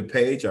new to the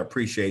page, I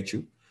appreciate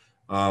you.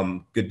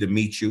 Good to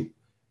meet you.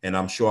 and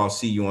I'm sure I'll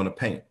see you on the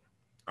paint.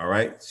 All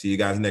right. See you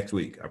guys next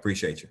week. I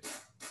appreciate you.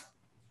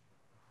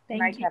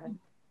 Thank you, Kevin.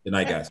 Good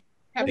night, guys.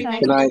 Good night.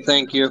 Good night.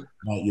 Thank you.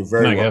 You're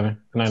very welcome. Kevin.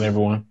 Good night,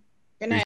 everyone.